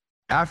years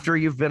after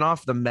you've been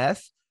off the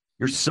meth,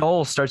 your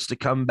soul starts to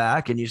come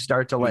back, and you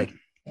start to like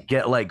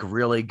get like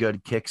really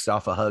good kicks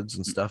off of hugs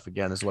and stuff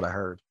again. Is what I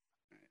heard.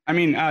 I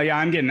mean, yeah,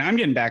 I'm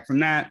getting back from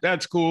that.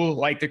 That's cool.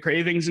 Like the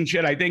cravings and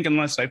shit. I think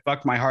unless I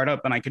fuck my heart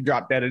up and I could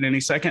drop dead at any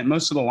second,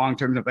 most of the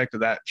long-term effect of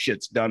that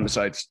shit's done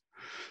besides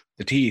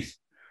the teeth.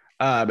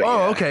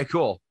 Okay,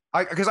 cool.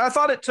 Because I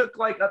thought it took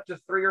like up to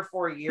 3 or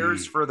 4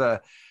 years for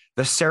the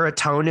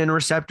serotonin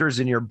receptors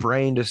in your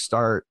brain to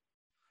start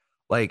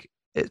like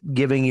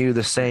giving you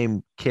the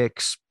same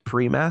kicks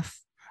pre-meth.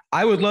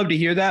 I would love to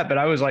hear that, but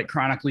I was like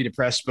chronically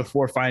depressed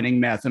before finding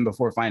meth and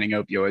before finding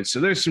opioids. So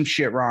there's some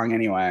shit wrong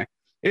anyway.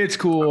 It's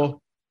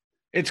cool.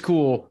 We're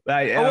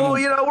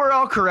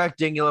all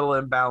correcting little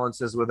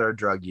imbalances with our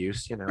drug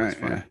use. It's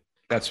fine. Yeah,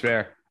 that's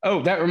fair.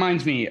 Oh, that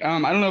reminds me. I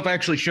don't know if I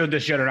actually showed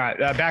this yet or not.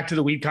 Back to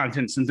the weed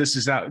content, since this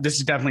is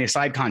definitely a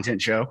side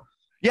content show.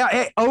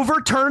 Yeah,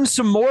 overturn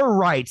some more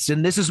rights,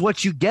 and this is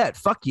what you get.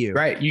 Fuck you.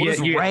 Right. You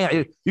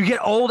get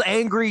old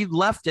angry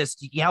leftists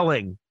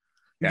yelling.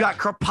 You got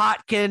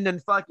Kropotkin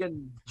and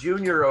fucking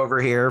Junior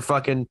over here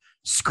fucking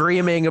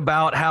screaming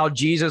about how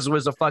Jesus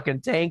was a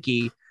fucking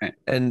tanky.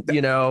 And,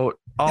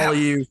 all of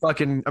you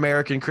fucking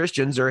American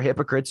Christians are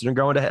hypocrites and are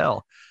going to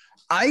hell.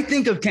 I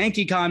think of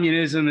tanky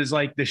communism as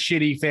like the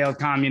shitty failed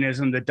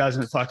communism that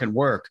doesn't fucking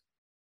work.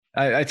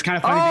 It's kind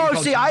of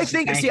funny. I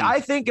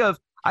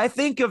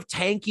think of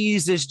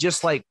tankies as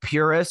just like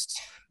purists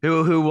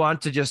who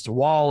want to just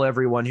wall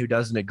everyone who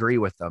doesn't agree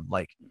with them.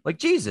 Like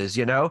Jesus,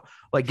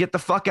 like get the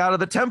fuck out of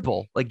the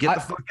temple, like get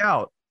the fuck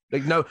out.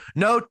 Like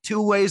no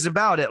two ways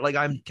about it. Like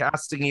I'm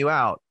casting you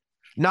out.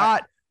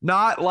 Not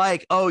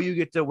like, oh,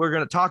 we're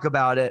going to talk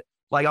about it.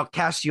 Like I'll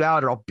cast you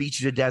out or I'll beat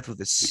you to death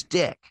with a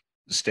stick.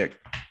 So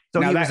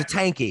now he was a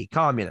tanky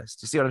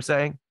communist. You see what I'm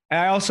saying?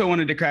 I also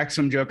wanted to crack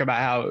some joke about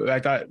how I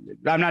thought,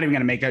 I'm not even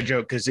going to make that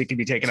joke because it could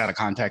be taken out of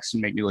context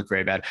and make me look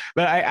very bad.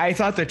 But I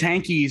thought the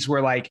tankies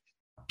were like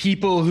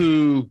people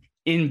who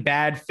in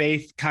bad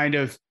faith kind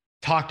of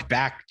talked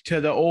back to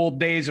the old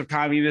days of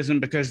communism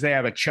because they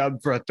have a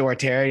chub for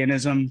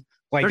authoritarianism.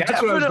 Like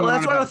that's what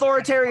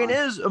authoritarian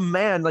is,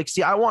 man. Like,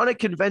 see, I want to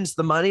convince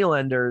the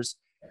moneylenders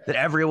that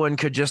everyone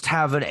could just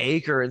have an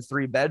acre and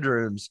 3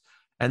 bedrooms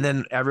and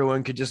then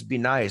everyone could just be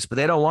nice, but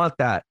they don't want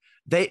that.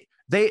 They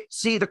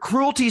see the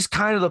cruelty is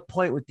kind of the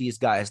point with these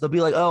guys. They'll be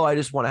like, oh, I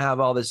just want to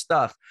have all this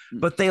stuff,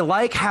 but they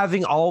like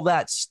having all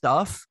that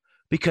stuff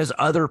because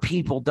other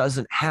people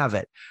doesn't have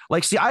it.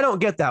 Like, see, I don't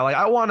get that. Like,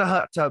 I want a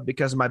hot tub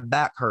because my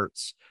back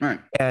hurts, right?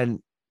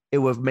 And it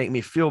would make me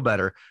feel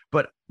better.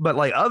 But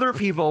like other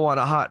people want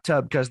a hot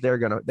tub because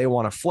they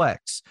want to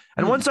flex.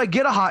 And once I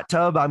get a hot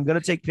tub, I'm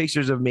gonna take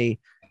pictures of me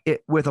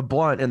with a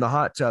blunt in the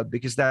hot tub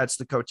because that's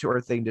the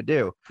couture thing to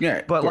do.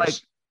 Yeah, but like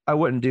I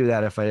wouldn't do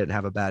that if I didn't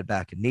have a bad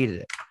back and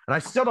needed it. And I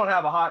still don't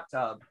have a hot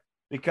tub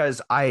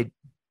because I'm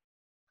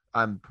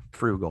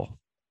frugal.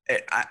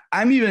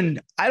 I don't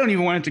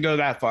even want it to go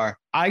that far.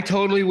 I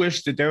totally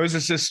wish that there was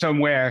a system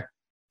where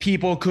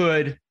people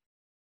could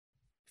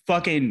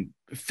fucking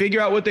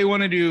figure out what they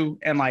want to do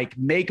and like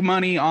make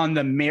money on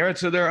the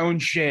merits of their own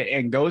shit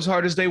and go as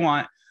hard as they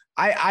want.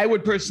 I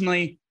would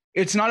personally,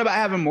 it's not about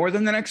having more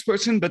than the next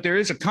person, but there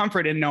is a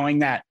comfort in knowing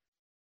that,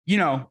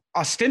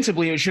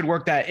 ostensibly it should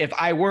work that if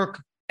I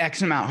work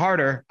X amount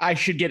harder, I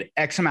should get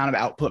X amount of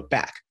output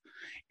back.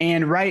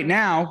 And right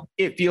now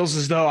it feels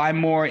as though I'm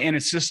more in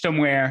a system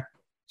where,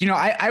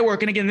 I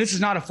work, and again, this is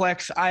not a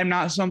flex. I'm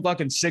not some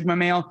fucking Sigma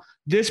male.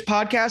 This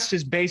podcast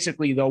is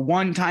basically the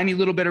one tiny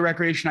little bit of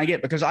recreation I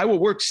get because I will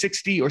work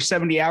 60 or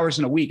 70 hours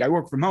in a week. I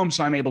work from home,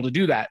 so I'm able to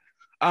do that.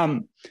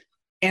 And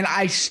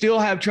I still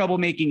have trouble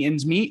making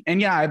ends meet.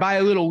 And yeah, I buy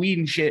a little weed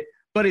and shit,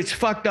 but it's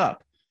fucked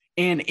up.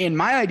 And in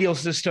my ideal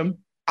system,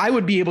 I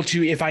would be able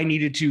to, if I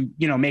needed to,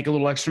 make a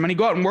little extra money,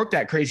 go out and work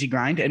that crazy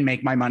grind and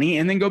make my money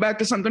and then go back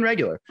to something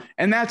regular.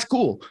 And that's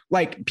cool.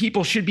 Like,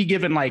 people should be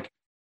given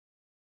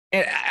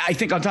and I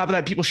think on top of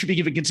that, people should be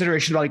given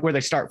consideration about where they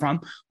start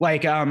from.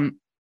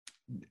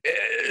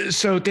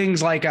 So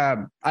things like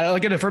I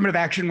like an affirmative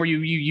action where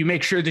you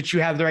make sure that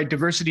you have the right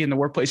diversity in the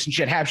workplace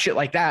and have shit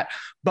like that.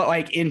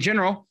 But in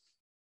general,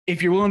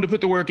 if you're willing to put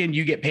the work in,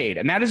 you get paid.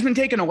 And that has been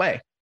taken away.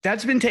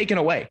 That's been taken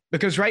away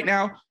because right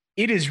now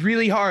it is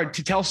really hard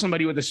to tell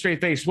somebody with a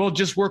straight face, well,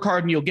 just work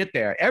hard and you'll get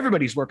there.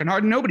 Everybody's working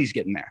hard and nobody's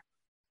getting there.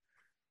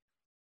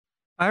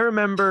 I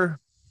remember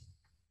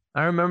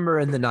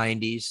in the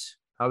 90s,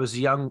 I was a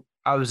young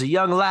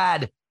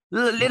lad,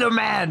 little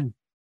man.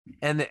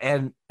 And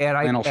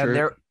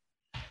there,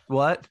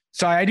 what?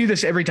 Sorry, I do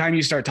this every time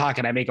you start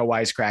talking. I make a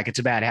wisecrack. It's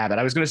a bad habit.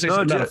 I was going to say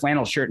something about a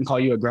flannel shirt and call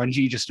you a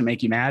grungy just to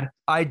make you mad.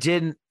 I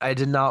did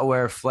not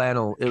wear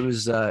flannel. It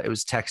was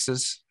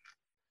Texas.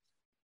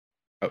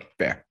 Oh,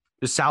 fair.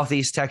 The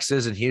Southeast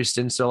Texas and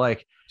Houston. So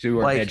you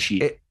wore bed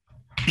sheet.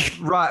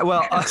 Right.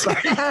 Well,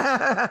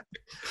 I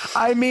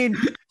mean,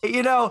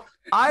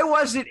 I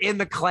wasn't in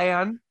the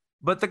Klan.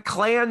 But the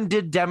Klan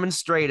did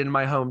demonstrate in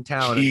my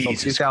hometown until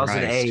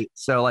 2008. Christ.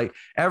 So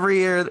every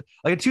year,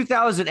 in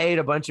 2008,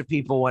 a bunch of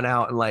people went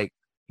out and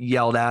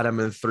yelled at him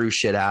and threw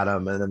shit at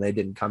him. And then they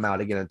didn't come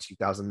out again in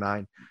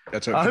 2009.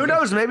 That's okay. Who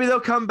knows? Maybe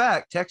they'll come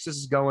back. Texas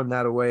is going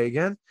that way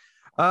again.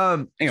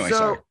 Anyway,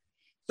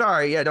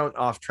 sorry. Yeah. Don't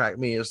off track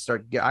me. We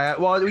got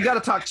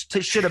to talk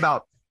shit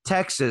about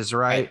Texas,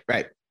 right?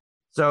 Right.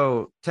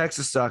 So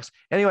Texas sucks.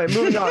 Anyway,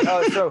 moving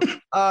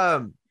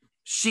on.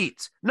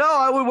 Sheets. No,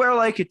 I would wear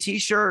a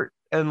t-shirt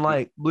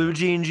and blue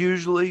jeans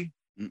usually.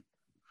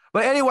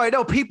 But anyway,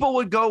 no, people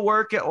would go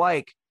work at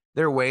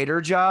their waiter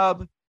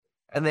job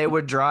and they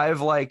would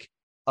drive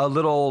a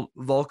little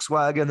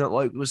Volkswagen that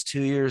was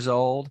 2 years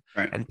old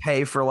and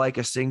pay for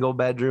a single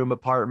bedroom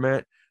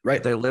apartment.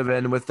 Right. They live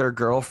in with their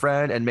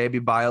girlfriend and maybe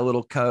buy a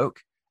little Coke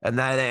and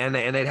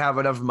they'd have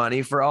enough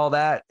money for all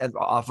that and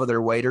off of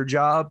their waiter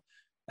job.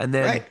 And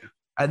then,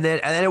 and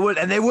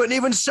they wouldn't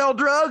even sell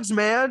drugs,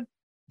 man.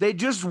 They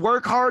just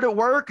work hard at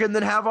work and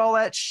then have all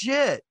that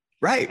shit.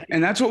 Right.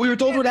 And that's what we were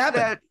told would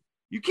happen.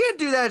 You can't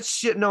do that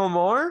shit no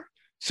more.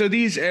 So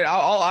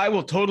I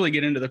will totally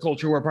get into the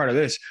culture war part of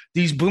this.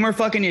 These boomer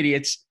fucking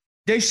idiots,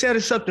 they set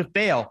us up to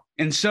fail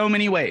in so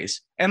many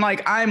ways. And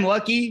I'm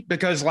lucky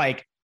because I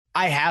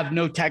have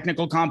no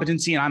technical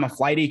competency and I'm a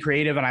flighty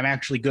creative and I'm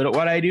actually good at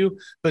what I do.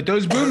 But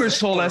those boomers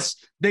told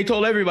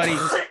everybody,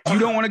 you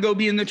don't want to go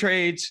be in the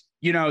trades.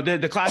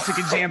 The classic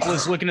example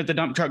is looking at the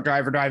dump truck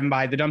driver driving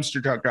by, the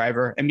dumpster truck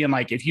driver, and being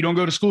if you don't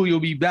go to school,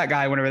 you'll be that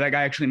guy whenever that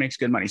guy actually makes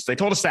good money. So they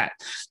told us that.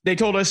 They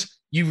told us,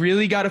 you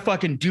really got to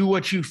fucking do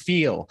what you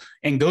feel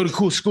and go to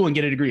cool school and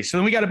get a degree. So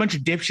then we got a bunch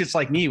of dipshits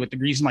like me with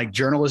degrees in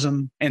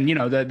journalism. And,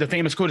 the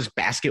famous quote is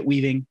basket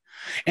weaving.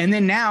 And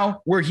then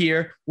now we're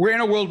here. We're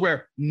in a world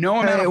where no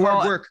amount of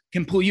hard work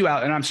can pull you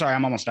out. And I'm sorry,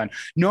 I'm almost done.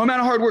 No amount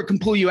of hard work can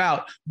pull you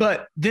out.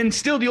 But then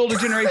still the older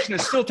generation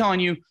is still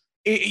telling you,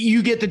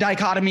 you get the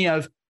dichotomy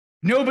of,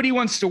 nobody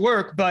wants to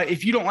work, but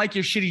if you don't like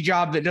your shitty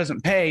job that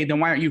doesn't pay,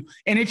 then why aren't you?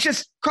 And it's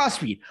just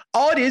crossfeed.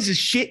 All it is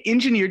shit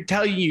engineered to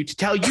tell you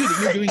that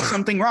you're doing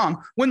something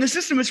wrong when the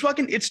system is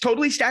it's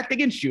totally stacked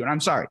against you. And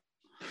I'm sorry.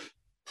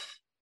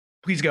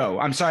 Please go.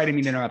 I'm sorry. I didn't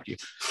mean to interrupt you.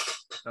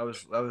 That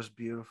was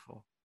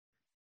beautiful.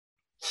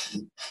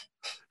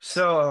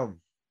 So,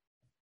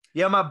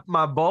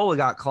 my bowl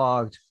got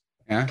clogged.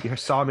 Yeah. You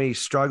saw me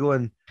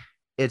struggling.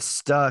 It's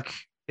stuck.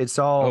 It's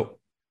all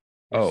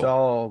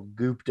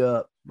gooped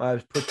up.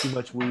 I put too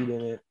much weed in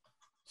it.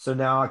 So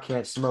now I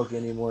can't smoke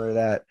any more of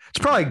that. It's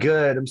probably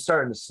good. I'm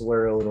starting to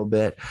slur a little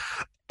bit.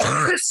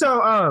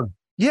 So,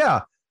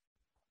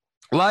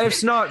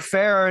 life's not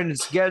fair and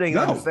it's getting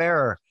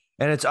unfair.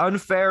 And it's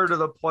unfair to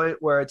the point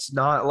where it's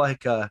not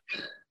a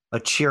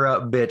cheer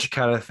up bitch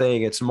kind of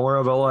thing. It's more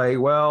of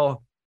a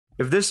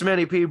if this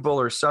many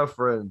people are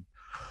suffering,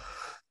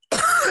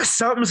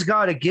 something's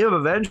got to give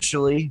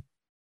eventually.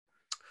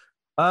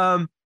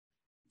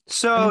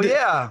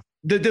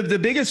 The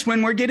biggest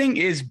win we're getting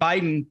is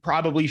Biden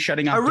probably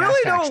shutting off. I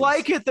really don't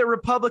like it that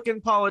Republican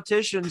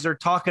politicians are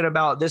talking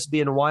about this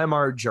being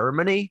Weimar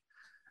Germany.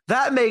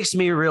 That makes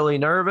me really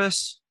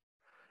nervous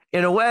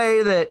in a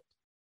way that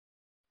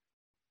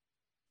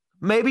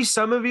maybe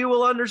some of you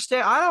will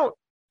understand. I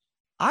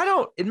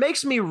don't, it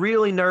makes me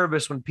really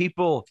nervous when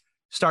people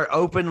start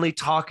openly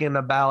talking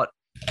about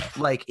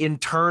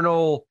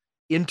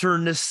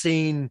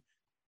internecine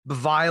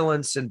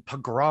violence and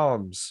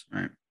pogroms.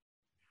 Right.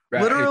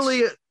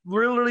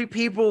 Literally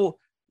people.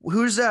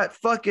 Who's that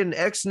fucking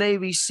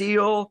ex-Navy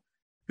SEAL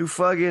who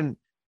fucking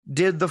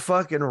did the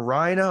fucking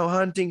rhino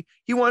hunting?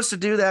 He wants to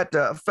do that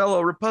to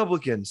fellow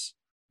Republicans.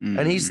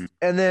 Mm-hmm.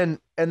 And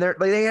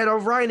they had a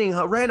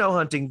rhino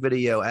hunting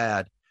video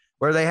ad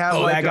where they have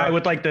that guy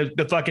with like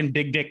the fucking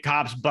big dick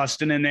cops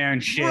busting in there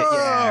and shit.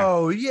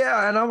 Bro,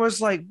 yeah. And I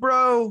was like,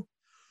 bro,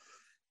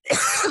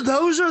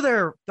 those are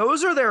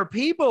their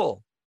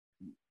people.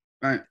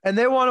 Right. And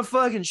they want to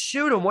fucking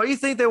shoot them. What do you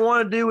think they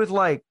want to do with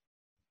like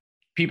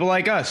people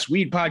like us,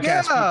 weed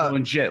podcast people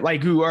and shit,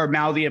 like who are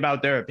mouthy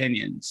about their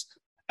opinions?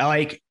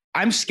 Like,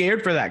 I'm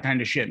scared for that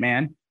kind of shit,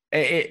 man.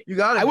 I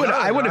would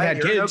have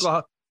had kids.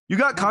 You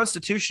got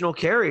constitutional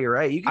carry,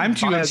 right? I'm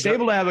too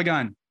unstable to have a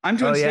gun. I'm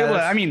too unstable.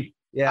 I mean,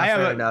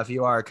 fair enough.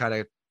 You are kind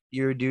of,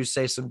 you do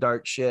say some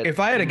dark shit. If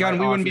I had a gun,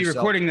 we wouldn't be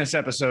recording this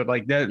episode.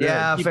 Like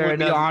that. People would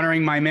be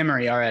honoring my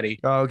memory already.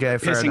 Okay,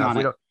 fair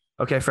enough.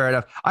 Okay, fair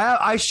enough.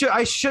 I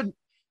should.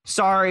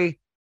 Sorry.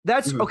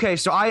 That's okay.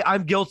 So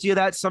I'm guilty of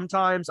that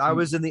sometimes. I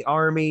was in the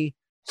Army.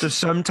 So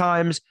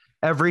sometimes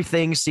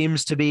everything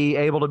seems to be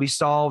able to be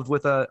solved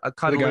with a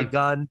cuddly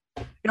gun.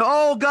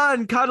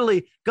 Gun,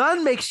 cuddly.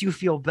 Gun makes you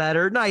feel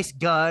better. Nice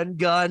gun.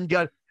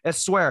 I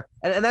swear.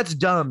 And that's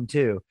dumb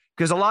too.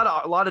 Because a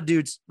lot of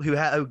dudes who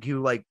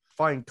like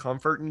find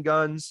comfort in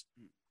guns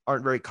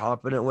aren't very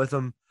confident with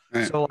them.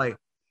 Right. So like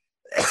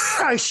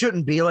I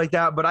shouldn't be like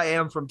that, but I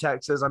am from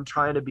Texas. I'm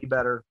trying to be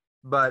better.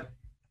 But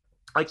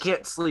I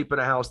can't sleep in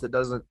a house that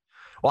doesn't.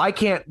 Well, I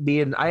can't be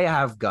in. I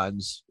have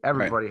guns.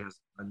 Everybody has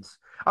guns.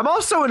 I'm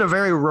also in a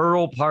very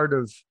rural part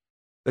of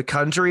the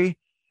country,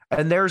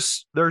 and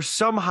there's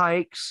some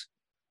hikes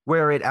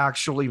where it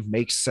actually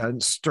makes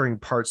sense during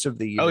parts of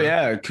the year. Oh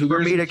yeah, for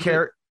me to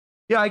carry.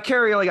 Yeah, I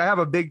carry I have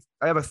a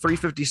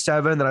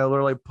 357 that I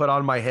literally put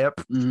on my hip,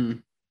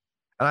 and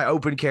I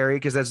open carry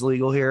because that's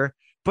legal here.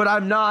 But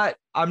I'm not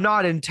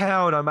in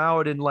town. I'm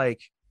out in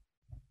like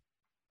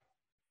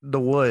the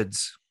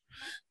woods.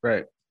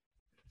 Right.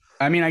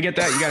 I mean, I get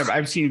that.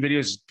 I've seen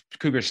videos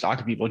cougars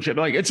stalking people and shit,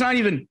 but like, it's not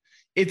even,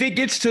 if it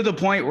gets to the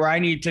point where I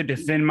need to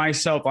defend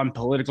myself on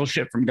political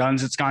shit from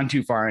guns, it's gone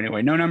too far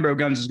anyway. No number of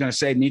guns is going to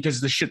save me because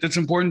the shit that's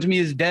important to me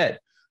is dead.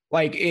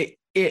 Like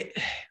it's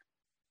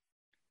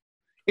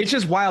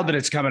just wild that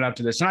it's coming up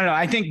to this. And I don't know,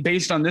 I think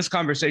based on this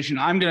conversation,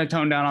 I'm going to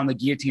tone down on the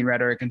guillotine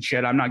rhetoric and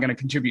shit. I'm not going to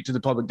contribute to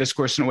the public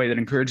discourse in a way that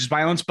encourages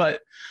violence.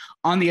 But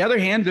on the other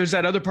hand, there's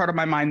that other part of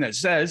my mind that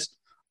says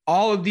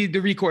all of the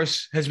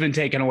recourse has been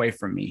taken away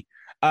from me.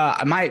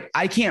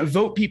 I can't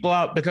vote people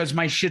out because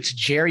my shit's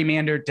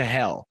gerrymandered to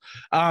hell.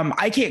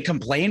 I can't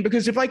complain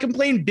because if I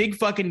complain, big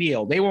fucking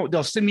deal.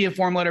 They'll send me a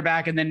form letter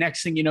back. And then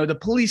next thing you know, the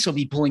police will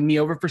be pulling me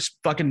over for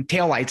fucking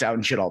taillights out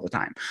and shit all the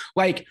time.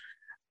 Like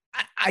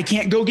I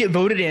can't go get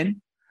voted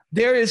in.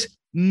 There is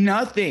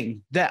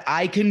nothing that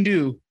I can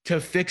do to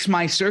fix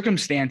my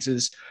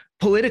circumstances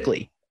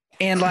politically.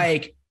 And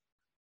like,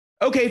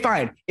 okay,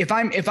 fine. If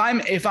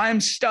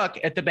I'm stuck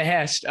at the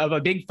behest of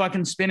a big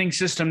fucking spinning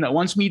system that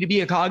wants me to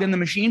be a cog in the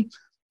machine,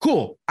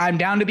 cool. I'm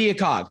down to be a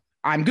cog.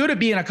 I'm good at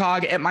being a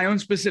cog at my own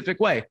specific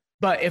way.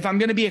 But if I'm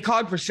going to be a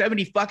cog for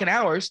 70 fucking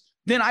hours,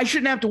 then I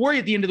shouldn't have to worry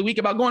at the end of the week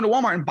about going to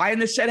Walmart and buying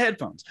this set of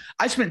headphones.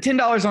 I spent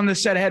 $10 on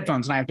this set of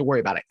headphones and I have to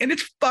worry about it. And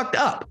it's fucked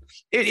up.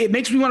 It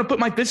makes me want to put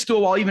my fist to a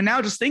wall even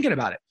now just thinking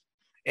about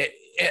it.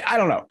 I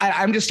don't know.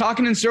 I'm just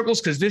talking in circles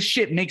because this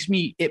shit makes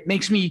me,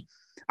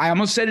 I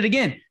almost said it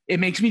again. It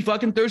makes me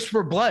fucking thirst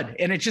for blood.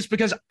 And it's just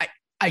because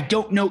I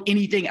don't know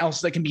anything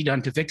else that can be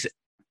done to fix it.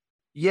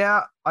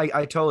 Yeah,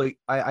 I totally,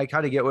 I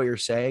kind of get what you're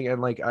saying.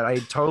 And like, I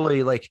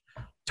totally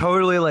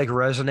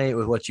resonate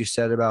with what you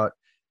said about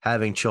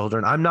having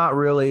children. I'm not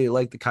really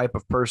like the type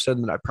of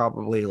person that I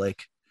probably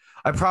like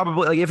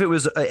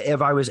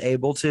if I was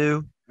able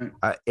to,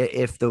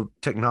 if the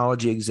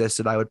technology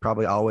existed, I would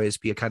probably always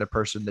be a kind of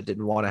person that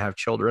didn't want to have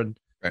children.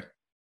 Right.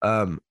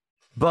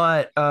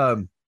 But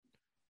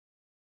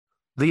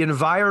the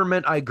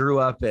environment I grew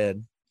up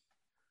in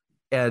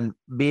and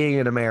being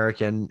an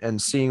American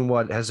and seeing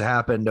what has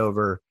happened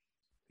over,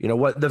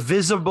 what the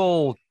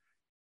visible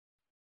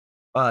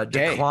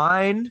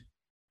decline.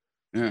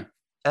 Yeah.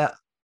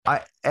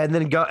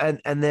 Even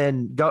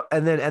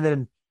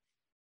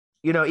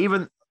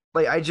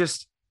like I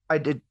just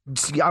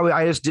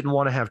didn't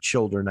want to have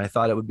children. I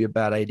thought it would be a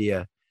bad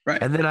idea.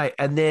 Right. And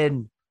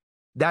then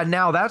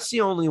that's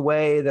the only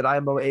way that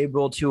I'm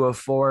able to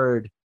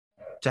afford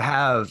to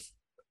have.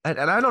 And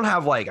I don't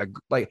have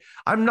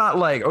I'm not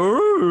like,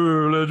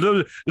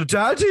 oh,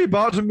 daddy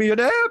bought me an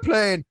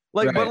airplane.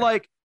 Right. But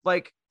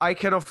like I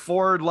can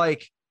afford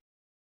like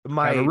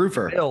my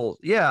roofer bill.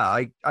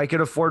 Yeah. I can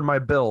afford my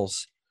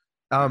bills.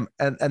 And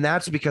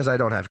that's because I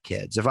don't have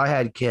kids. If I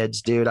had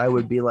kids, dude, I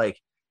would be like,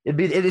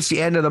 it's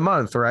the end of the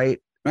month.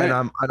 Right. And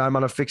I'm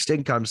on a fixed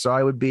income. So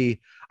I would be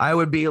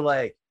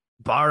like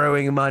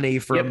borrowing money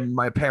from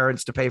my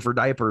parents to pay for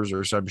diapers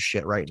or some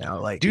shit right now.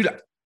 Like, dude,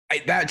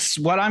 that's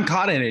what I'm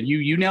caught in. And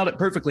you nailed it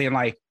perfectly. And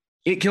like,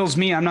 it kills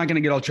me. I'm not going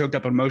to get all choked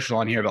up and emotional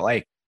on here, but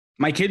like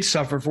my kids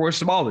suffer for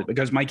worst of all of it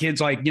because my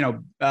kids like,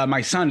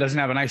 my son doesn't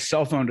have a nice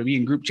cell phone to be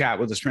in group chat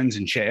with his friends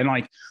and shit. And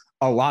like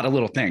a lot of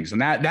little things.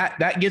 And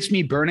that gets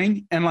me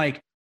burning. And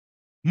like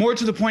more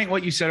to the point,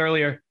 what you said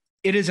earlier,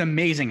 it is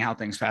amazing how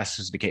things fast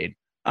as decayed.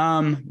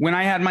 When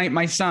I had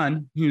my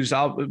son, who's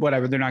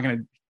whatever, they're not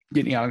going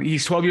to get,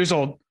 he's 12 years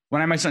old.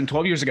 When I had my son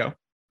 12 years ago,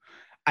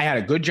 I had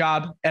a good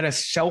job at a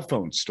cell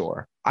phone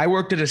store. I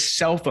worked at a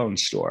cell phone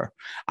store.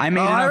 I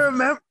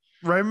remember,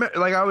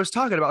 like I was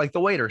talking about, like the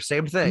waiter,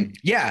 same thing.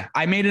 Yeah.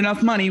 I made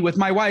enough money with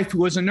my wife, who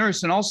was a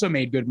nurse and also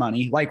made good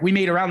money. Like we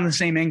made around the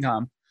same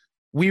income.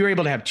 We were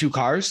able to have 2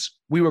 cars.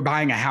 We were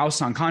buying a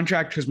house on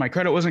contract because my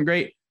credit wasn't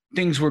great.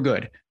 Things were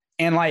good.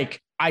 And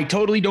like, I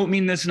totally don't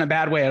mean this in a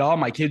bad way at all.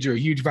 My kids are a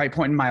huge bright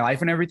point in my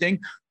life and everything.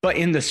 But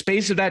in the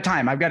space of that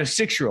time, I've got a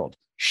 6-year-old.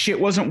 Shit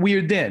wasn't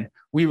weird then.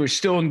 We were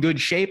still in good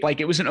shape.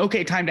 Like it was an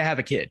okay time to have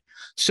a kid.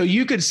 So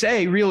you could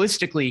say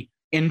realistically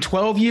in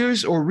 12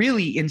 years or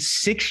really in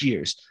 6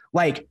 years,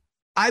 like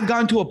I've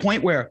gone to a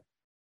point where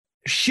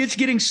shit's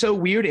getting so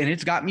weird and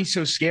it's got me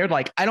so scared.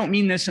 Like I don't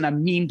mean this in a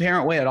mean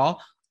parent way at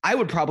all. I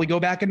would probably go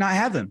back and not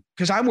have them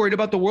because I'm worried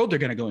about the world they're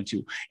going to go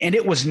into. And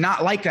it was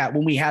not like that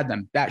when we had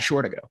them that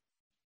short ago.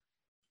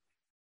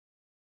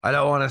 I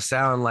don't want to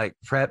sound like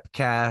prep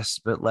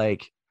cast, but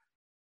like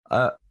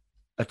a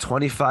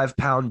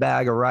 25-pound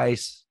bag of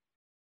rice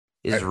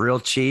is real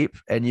cheap.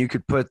 And you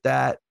could put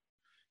that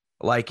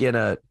like in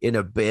a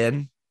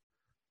bin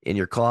in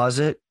your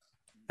closet.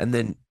 And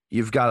then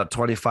you've got a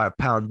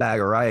 25-pound bag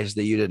of rice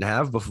that you didn't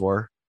have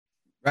before.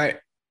 Right.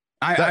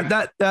 I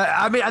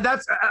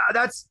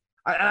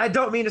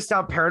don't mean to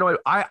sound paranoid.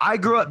 I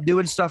grew up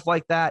doing stuff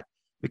like that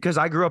because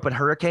I grew up in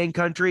hurricane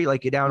country,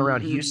 like down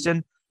around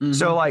Houston. Mm-hmm.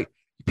 So like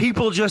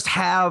people just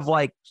have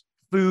like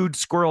food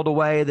squirred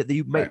away that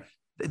you make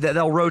that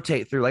they'll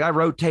rotate through. Like I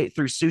rotate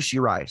through sushi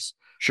rice.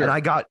 Sure. And I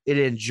got it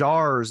in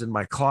jars in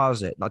my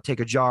closet, and I'll take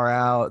a jar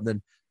out,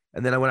 and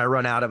then when I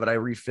run out of it, I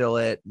refill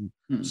it,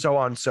 and so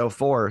on and so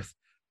forth.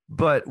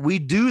 But we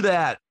do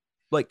that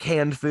like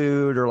canned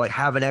food or like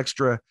have an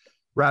extra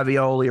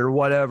ravioli or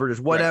whatever,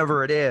 just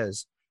whatever it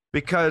is,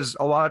 because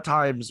a lot of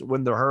times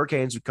when the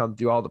hurricanes would come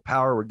through, all the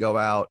power would go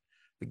out,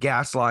 the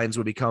gas lines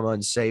would become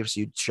unsafe, so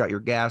you'd shut your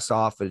gas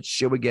off, and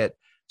shit would get.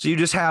 So you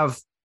just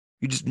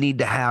need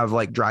to have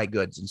like dry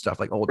goods and stuff,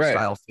 like old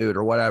style food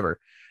or whatever.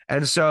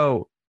 And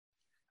so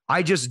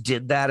I just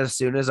did that as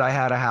soon as I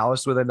had a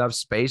house with enough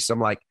space.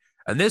 I'm like,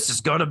 and this is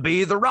going to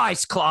be the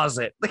rice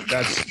closet.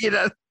 That's,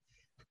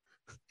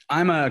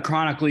 I'm a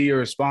chronically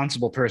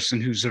irresponsible person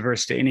who's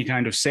averse to any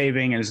kind of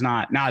saving and is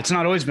not. Now, it's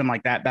not always been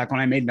like that. Back when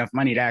I made enough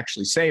money to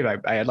actually save,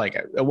 I had like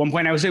at one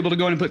point I was able to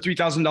go in and put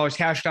 $3,000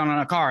 cash down on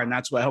a car. And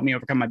that's what helped me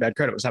overcome my bad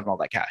credit, was having all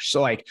that cash.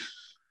 So like,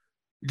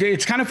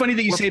 it's kind of funny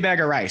that you say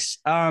bag of rice.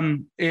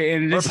 And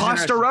this or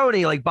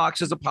pastaroni, like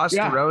boxes of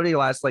pastaroni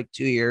last like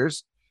 2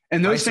 years.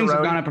 And those things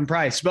have gone up in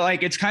price, but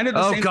like, it's kind of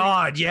the same. Oh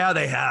God. Thing. Yeah,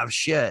 they have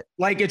shit.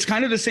 Like, it's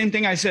kind of the same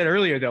thing I said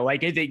earlier though.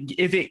 Like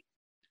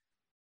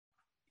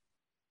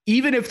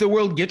even if the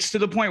world gets to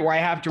the point where I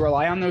have to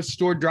rely on those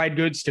stored dried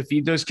goods to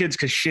feed those kids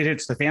because shit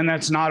hits the fan,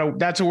 that's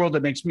a world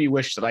that makes me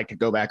wish that I could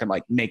go back and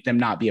like make them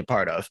not be a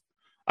part of.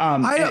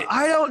 I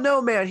don't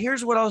know, man.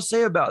 Here's what I'll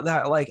say about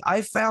that. Like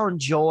I found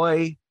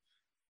joy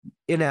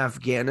in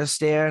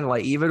Afghanistan,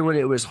 like even when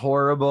it was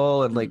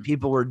horrible and like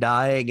people were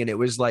dying and it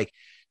was like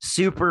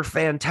super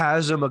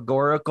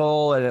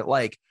phantasmagorical and it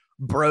like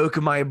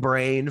broke my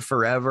brain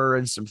forever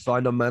in some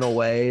fundamental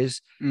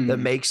ways that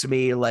makes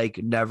me like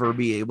never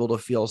be able to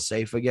feel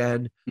safe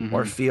again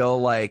or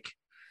feel like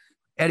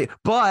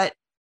but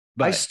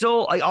I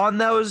still like on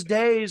those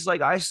days,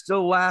 like I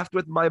still laughed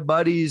with my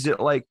buddies at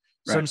like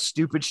some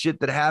stupid shit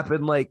that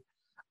happened. Like,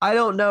 I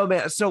don't know,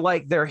 man. So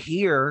like they're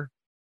here.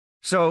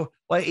 So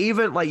like,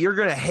 even like you're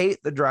going to hate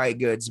the dry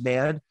goods,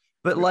 man,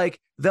 but like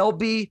they'll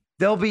be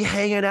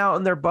hanging out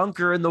in their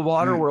bunker in the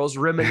water worlds,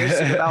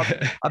 reminiscing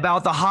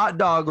about the hot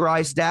dog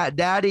rice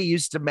daddy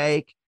used to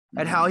make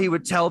and how he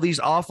would tell these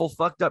awful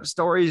fucked up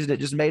stories and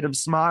it just made him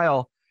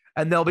smile.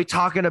 And they'll be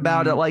talking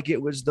about it like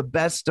it was the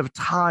best of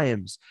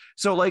times.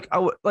 So like,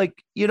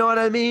 you know what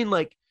I mean?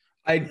 Like,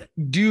 I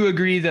do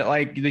agree that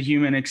like the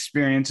human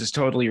experience is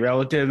totally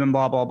relative and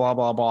blah, blah, blah,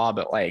 blah, blah.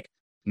 But like,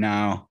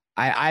 no,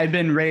 I've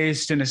been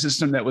raised in a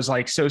system that was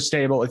like so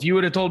stable. If you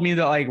would have told me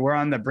that like we're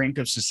on the brink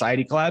of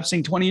society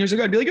collapsing 20 years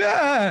ago, I'd be like,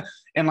 ah,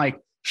 and like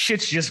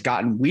shit's just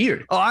gotten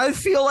weird. Oh, I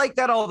feel like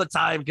that all the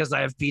time because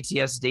I have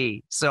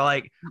PTSD. So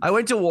like I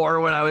went to war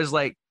when I was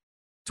like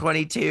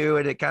 22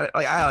 and it kind of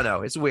like, I don't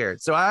know, it's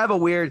weird. So I have a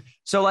weird,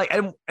 so like,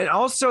 and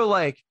also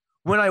like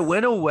when I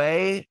went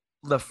away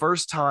the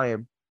first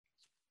time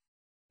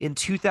in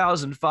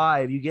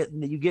 2005, you get,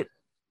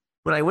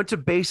 when I went to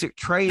basic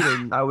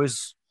training, I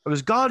was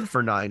gone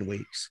for 9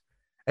 weeks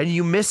and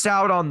you miss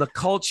out on the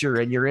culture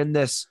and you're in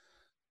this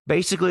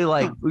basically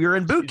like you're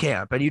in boot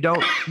camp and you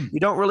don't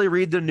really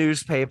read the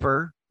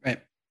newspaper. Right.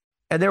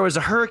 And there was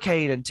a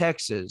hurricane in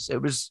Texas.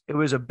 It was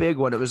a big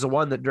one. It was the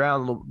one that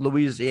drowned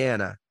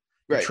Louisiana,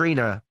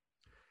 Katrina.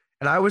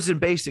 And I was in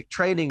basic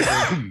training.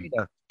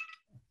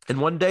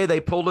 And one day they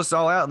pulled us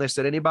all out and they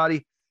said,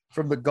 anybody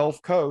from the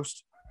Gulf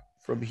Coast,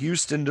 from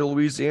Houston to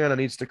Louisiana,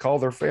 needs to call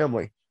their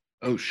family.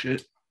 Oh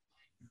shit.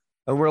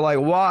 And we're like,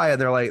 why? And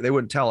they're like, they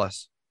wouldn't tell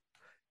us.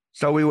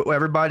 So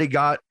everybody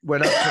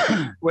went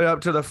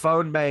up to the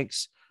phone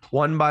banks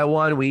one by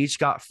one. We each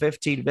got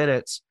 15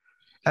 minutes.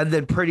 And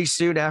then pretty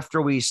soon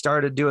after we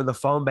started doing the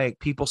phone bank,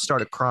 people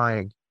started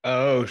crying.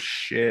 Oh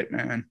shit,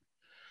 man.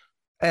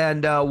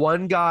 And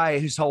one guy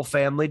whose whole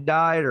family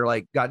died or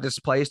like got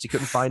displaced, he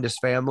couldn't find his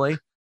family,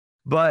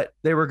 but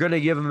they were going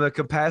to give him a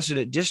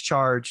compassionate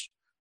discharge,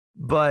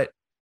 but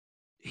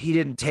he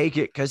didn't take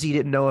it because he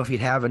didn't know if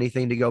he'd have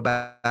anything to go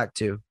back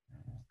to.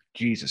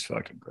 Jesus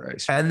fucking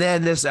Christ. And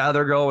then this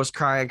other girl was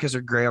crying because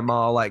her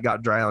grandma like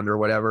got drowned or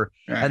whatever.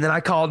 Right. And then I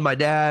called my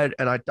dad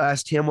and I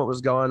asked him what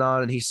was going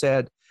on. And he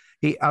said,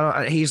 he's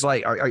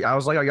like, I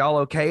was like, are y'all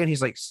okay? And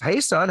he's like, hey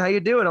son, how you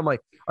doing? I'm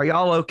like, are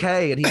y'all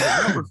okay? And he's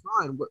like, no, we're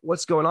fine.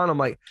 What's going on? I'm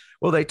like,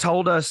 well, they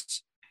told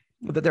us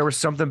that there was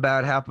something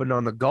bad happened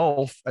on the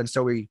Gulf. And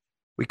so we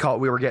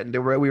were getting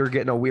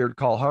a weird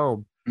call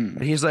home.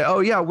 And he's like,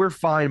 oh yeah, we're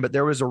fine. But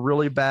there was a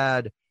really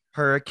bad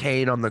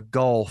hurricane on the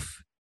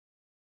Gulf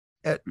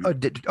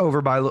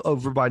over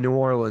by New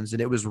Orleans.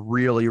 And it was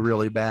really,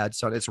 really bad.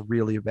 So it's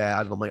really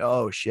bad. And I'm like,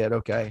 oh shit.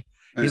 Okay.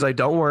 He's like,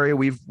 don't worry.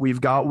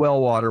 We've got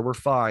well water. We're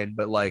fine.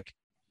 But like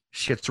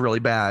shit's really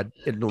bad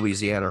in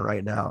Louisiana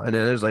right now. And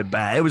it was like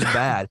bad. It was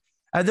bad.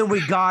 And then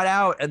we got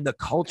out and the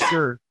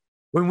culture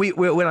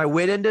when I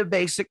went into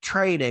basic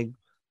training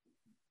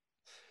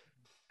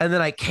and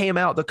then I came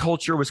out, the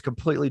culture was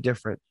completely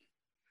different.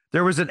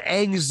 There was an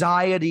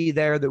anxiety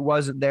there that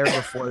wasn't there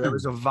before. There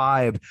was a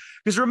vibe.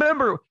 Because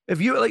remember,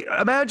 if you like,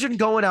 imagine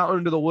going out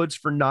into the woods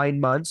for 9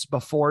 months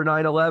before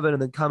 9/11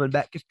 and then coming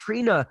back.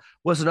 Katrina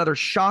was another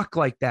shock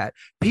like that.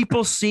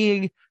 People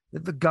seeing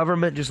that the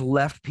government just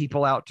left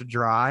people out to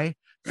dry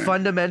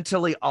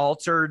fundamentally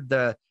altered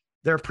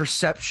their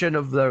perception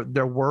of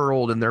their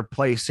world and their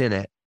place in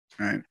it.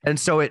 Right. And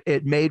so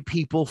it made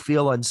people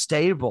feel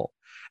unstable.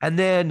 And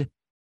then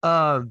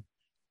I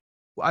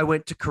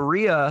went to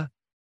Korea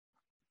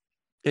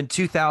in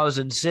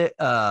 2006.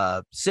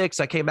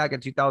 I came back in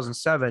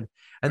 2007,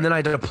 and then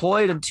I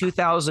deployed in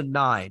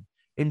 2009.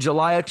 In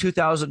July of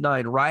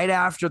 2009, right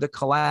after the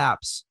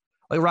collapse,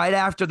 like right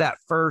after that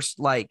first,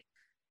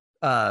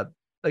 I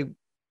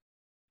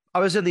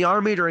was in the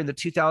Army during the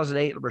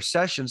 2008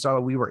 recession,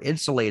 so we were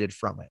insulated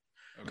from it.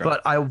 Okay.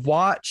 But I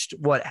watched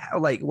what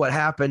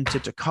happened to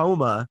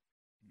Tacoma,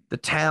 the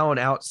town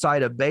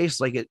outside of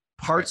base.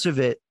 Parts of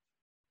it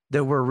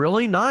that were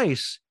really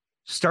nice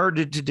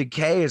started to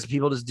decay as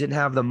people just didn't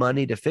have the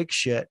money to fix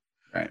shit.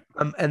 Right.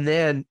 And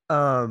then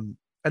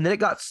it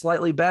got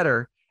slightly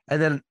better.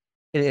 And then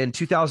in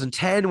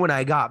 2010, when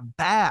I got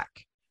back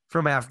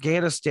from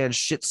Afghanistan,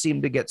 shit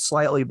seemed to get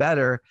slightly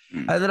better.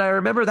 And then I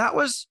remember that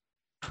was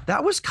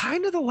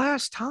kind of the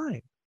last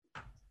time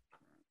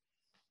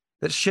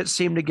that shit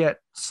seemed to get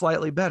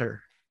slightly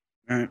better.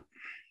 Right.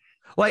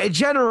 Like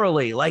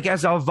generally, like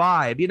as a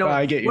vibe, you know,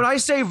 I get you. When I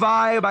say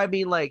vibe, I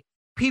mean like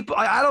people,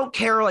 I don't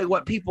care like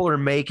what people are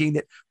making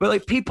that, but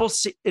like people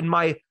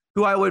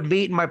who I would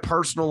meet in my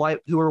personal life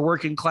who were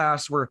working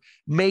class were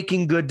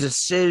making good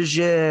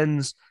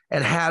decisions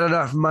and had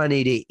enough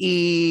money to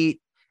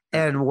eat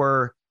and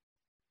were,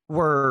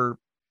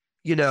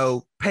 you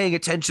know, paying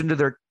attention to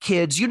their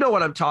kids. You know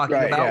what I'm talking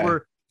about. Yeah.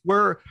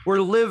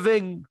 We're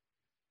living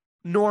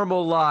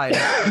normal lives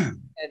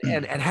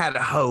and had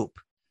a hope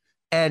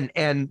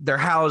and their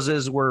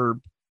houses were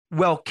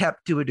well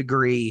kept to a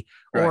degree,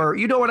 or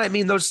you know what I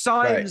mean? Those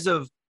signs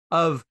of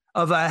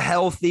a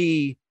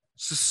healthy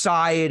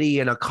society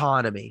and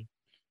economy.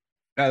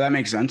 Yeah, that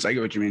makes sense. I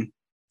get what you mean.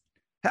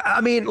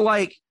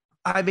 Look,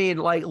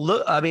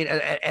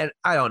 and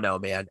I don't know,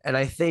 man. And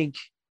I think,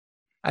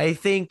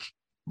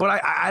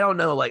 but I don't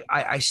know. Like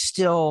I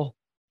still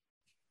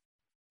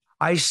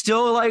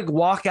like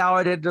walk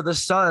out into the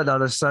sun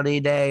on a sunny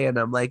day and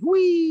I'm like,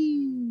 wee.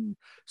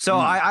 So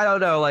I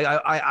don't know. Like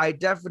I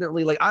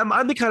definitely like,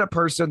 I'm the kind of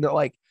person that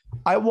like,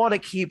 I want to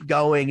keep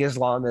going as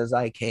long as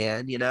I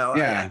can, you know?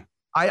 Yeah.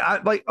 I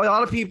like a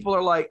lot of people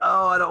are like,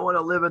 oh, I don't want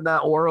to live in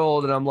that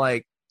world. And I'm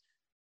like,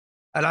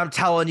 and I'm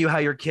telling you how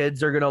your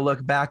kids are going to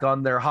look back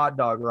on their hot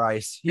dog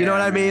rice. You know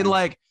what I mean?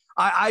 Like,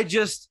 I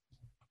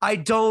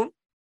don't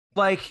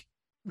like,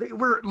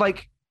 we're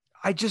like,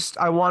 I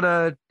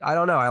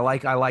don't know. I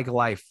like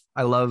life.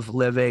 I love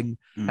living.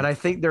 And I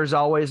think there's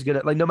always going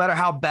to, like, no matter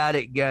how bad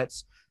it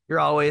gets, you're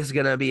always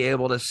going to be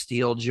able to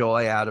steal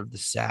joy out of the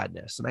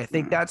sadness. And I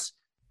think that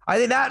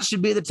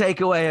should be the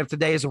takeaway of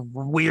today's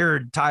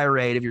weird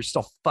tirade. If you're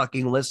still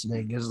fucking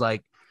listening, is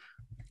like,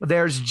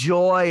 there's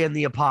joy in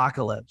the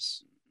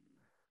apocalypse.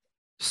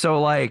 So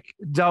like,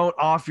 don't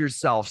off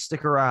yourself,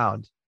 stick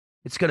around.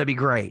 It's going to be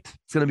great.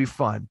 It's going to be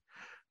fun.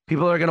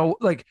 People are going to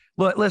like,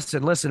 look,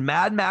 listen,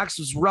 Mad Max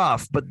was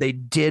rough, but they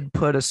did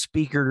put a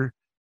speaker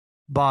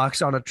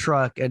box on a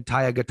truck and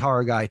tie a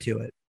guitar guy to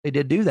it. They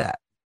did do that.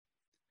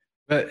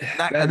 But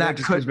that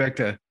just goes back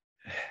to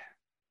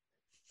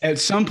At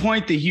some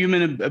point, the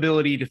human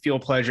ability to feel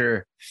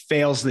pleasure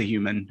fails the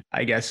human,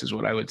 I guess is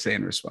what I would say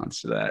in response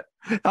to that.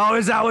 Oh,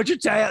 is that what you're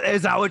telling?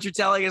 Is that what you're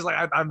telling? Is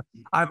like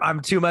I'm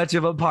too much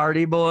of a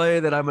party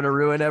boy that I'm going to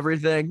ruin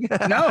everything?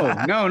 No,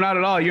 not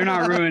at all. You're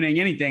not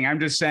ruining anything. I'm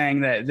just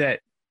saying that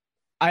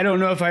I don't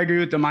know if I agree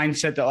with the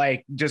mindset that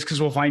like just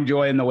because we'll find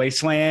joy in the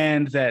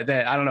wasteland that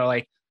I don't know,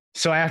 like,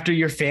 so after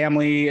your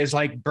family is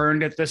like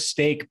burned at the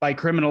stake by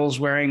criminals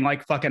wearing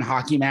like fucking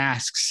hockey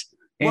masks.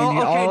 Well,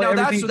 okay,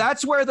 no,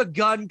 that's where the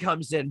gun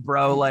comes in,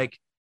 bro. Like,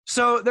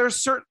 so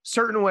there's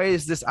certain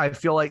ways this I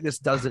feel like this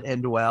doesn't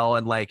end well,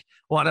 and like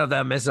one of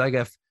them is like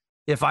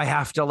if I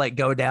have to like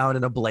go down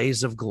in a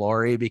blaze of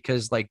glory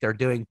because like they're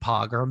doing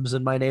pogroms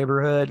in my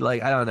neighborhood,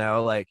 like I don't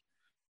know, like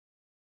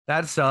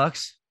that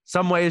sucks.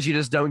 Some ways you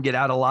just don't get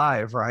out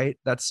alive, right?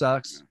 That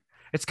sucks.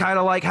 It's kind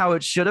of like how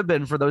it should have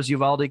been for those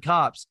Uvalde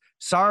cops.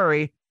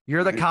 Sorry,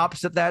 you're the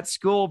cops at that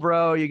school,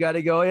 bro. You got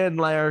to go in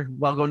there.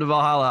 Welcome to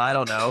Valhalla. I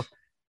don't know.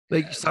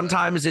 Like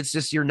sometimes it's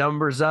just your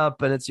numbers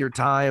up and it's your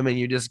time and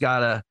you just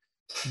gotta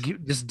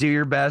just do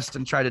your best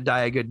and try to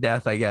die a good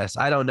death, I guess.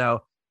 I don't know.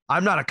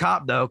 I'm not a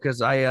cop though,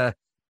 because I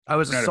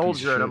was a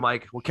soldier and I'm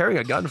like, well, carrying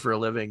a gun for a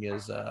living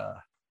is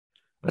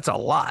that's a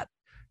lot.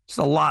 It's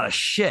a lot of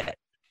shit.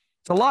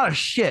 It's a lot of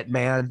shit,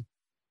 man.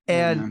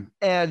 And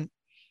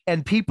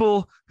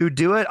people who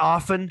do it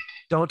often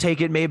don't take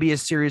it maybe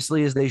as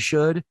seriously as they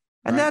should.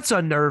 And that's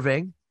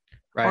unnerving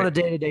on a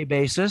day-to-day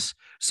basis.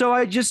 So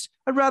I'd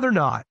rather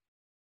not.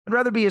 I'd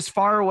rather be as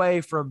far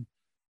away from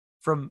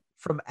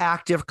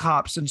active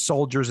cops and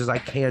soldiers as I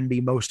can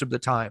be most of the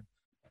time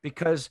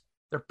because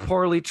they're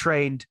poorly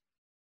trained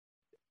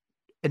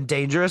and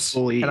dangerous.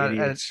 Fully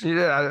idiots.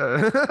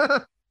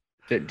 That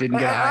didn't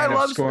get a high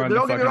enough score on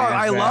the fucking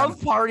I love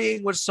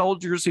partying with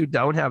soldiers who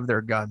don't have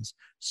their guns.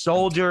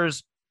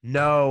 Soldiers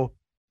know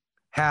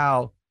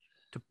how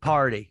to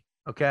party.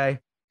 Okay.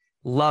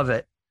 Love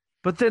it.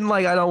 But then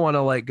like, I don't want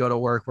to like go to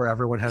work where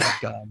everyone has a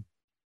gun.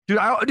 Dude,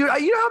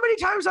 you know how many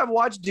times I've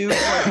watched dudes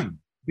like,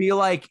 be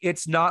like,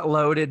 it's not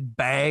loaded,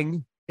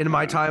 bang, in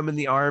my time in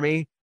the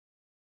army?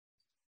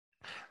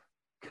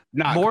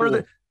 Not more cool.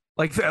 than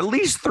like at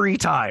least 3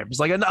 times,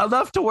 like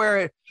enough to where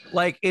it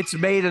like it's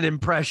made an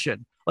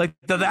impression. Like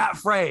that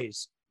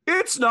phrase,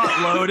 it's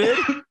not loaded,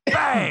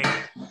 bang.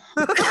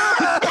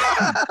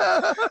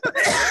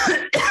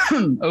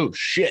 Oh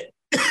shit,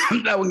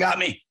 that one got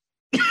me.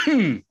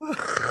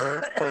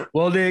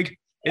 Well, Dig,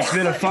 it's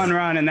been a fun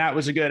run and that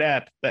was a good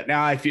ep, but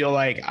now I feel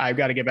like I've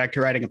got to get back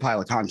to writing a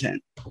pile of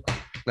content.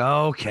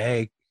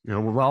 Okay.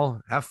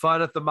 Well, have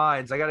fun at the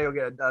mines. I got to go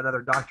get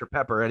another Dr.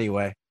 Pepper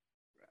anyway.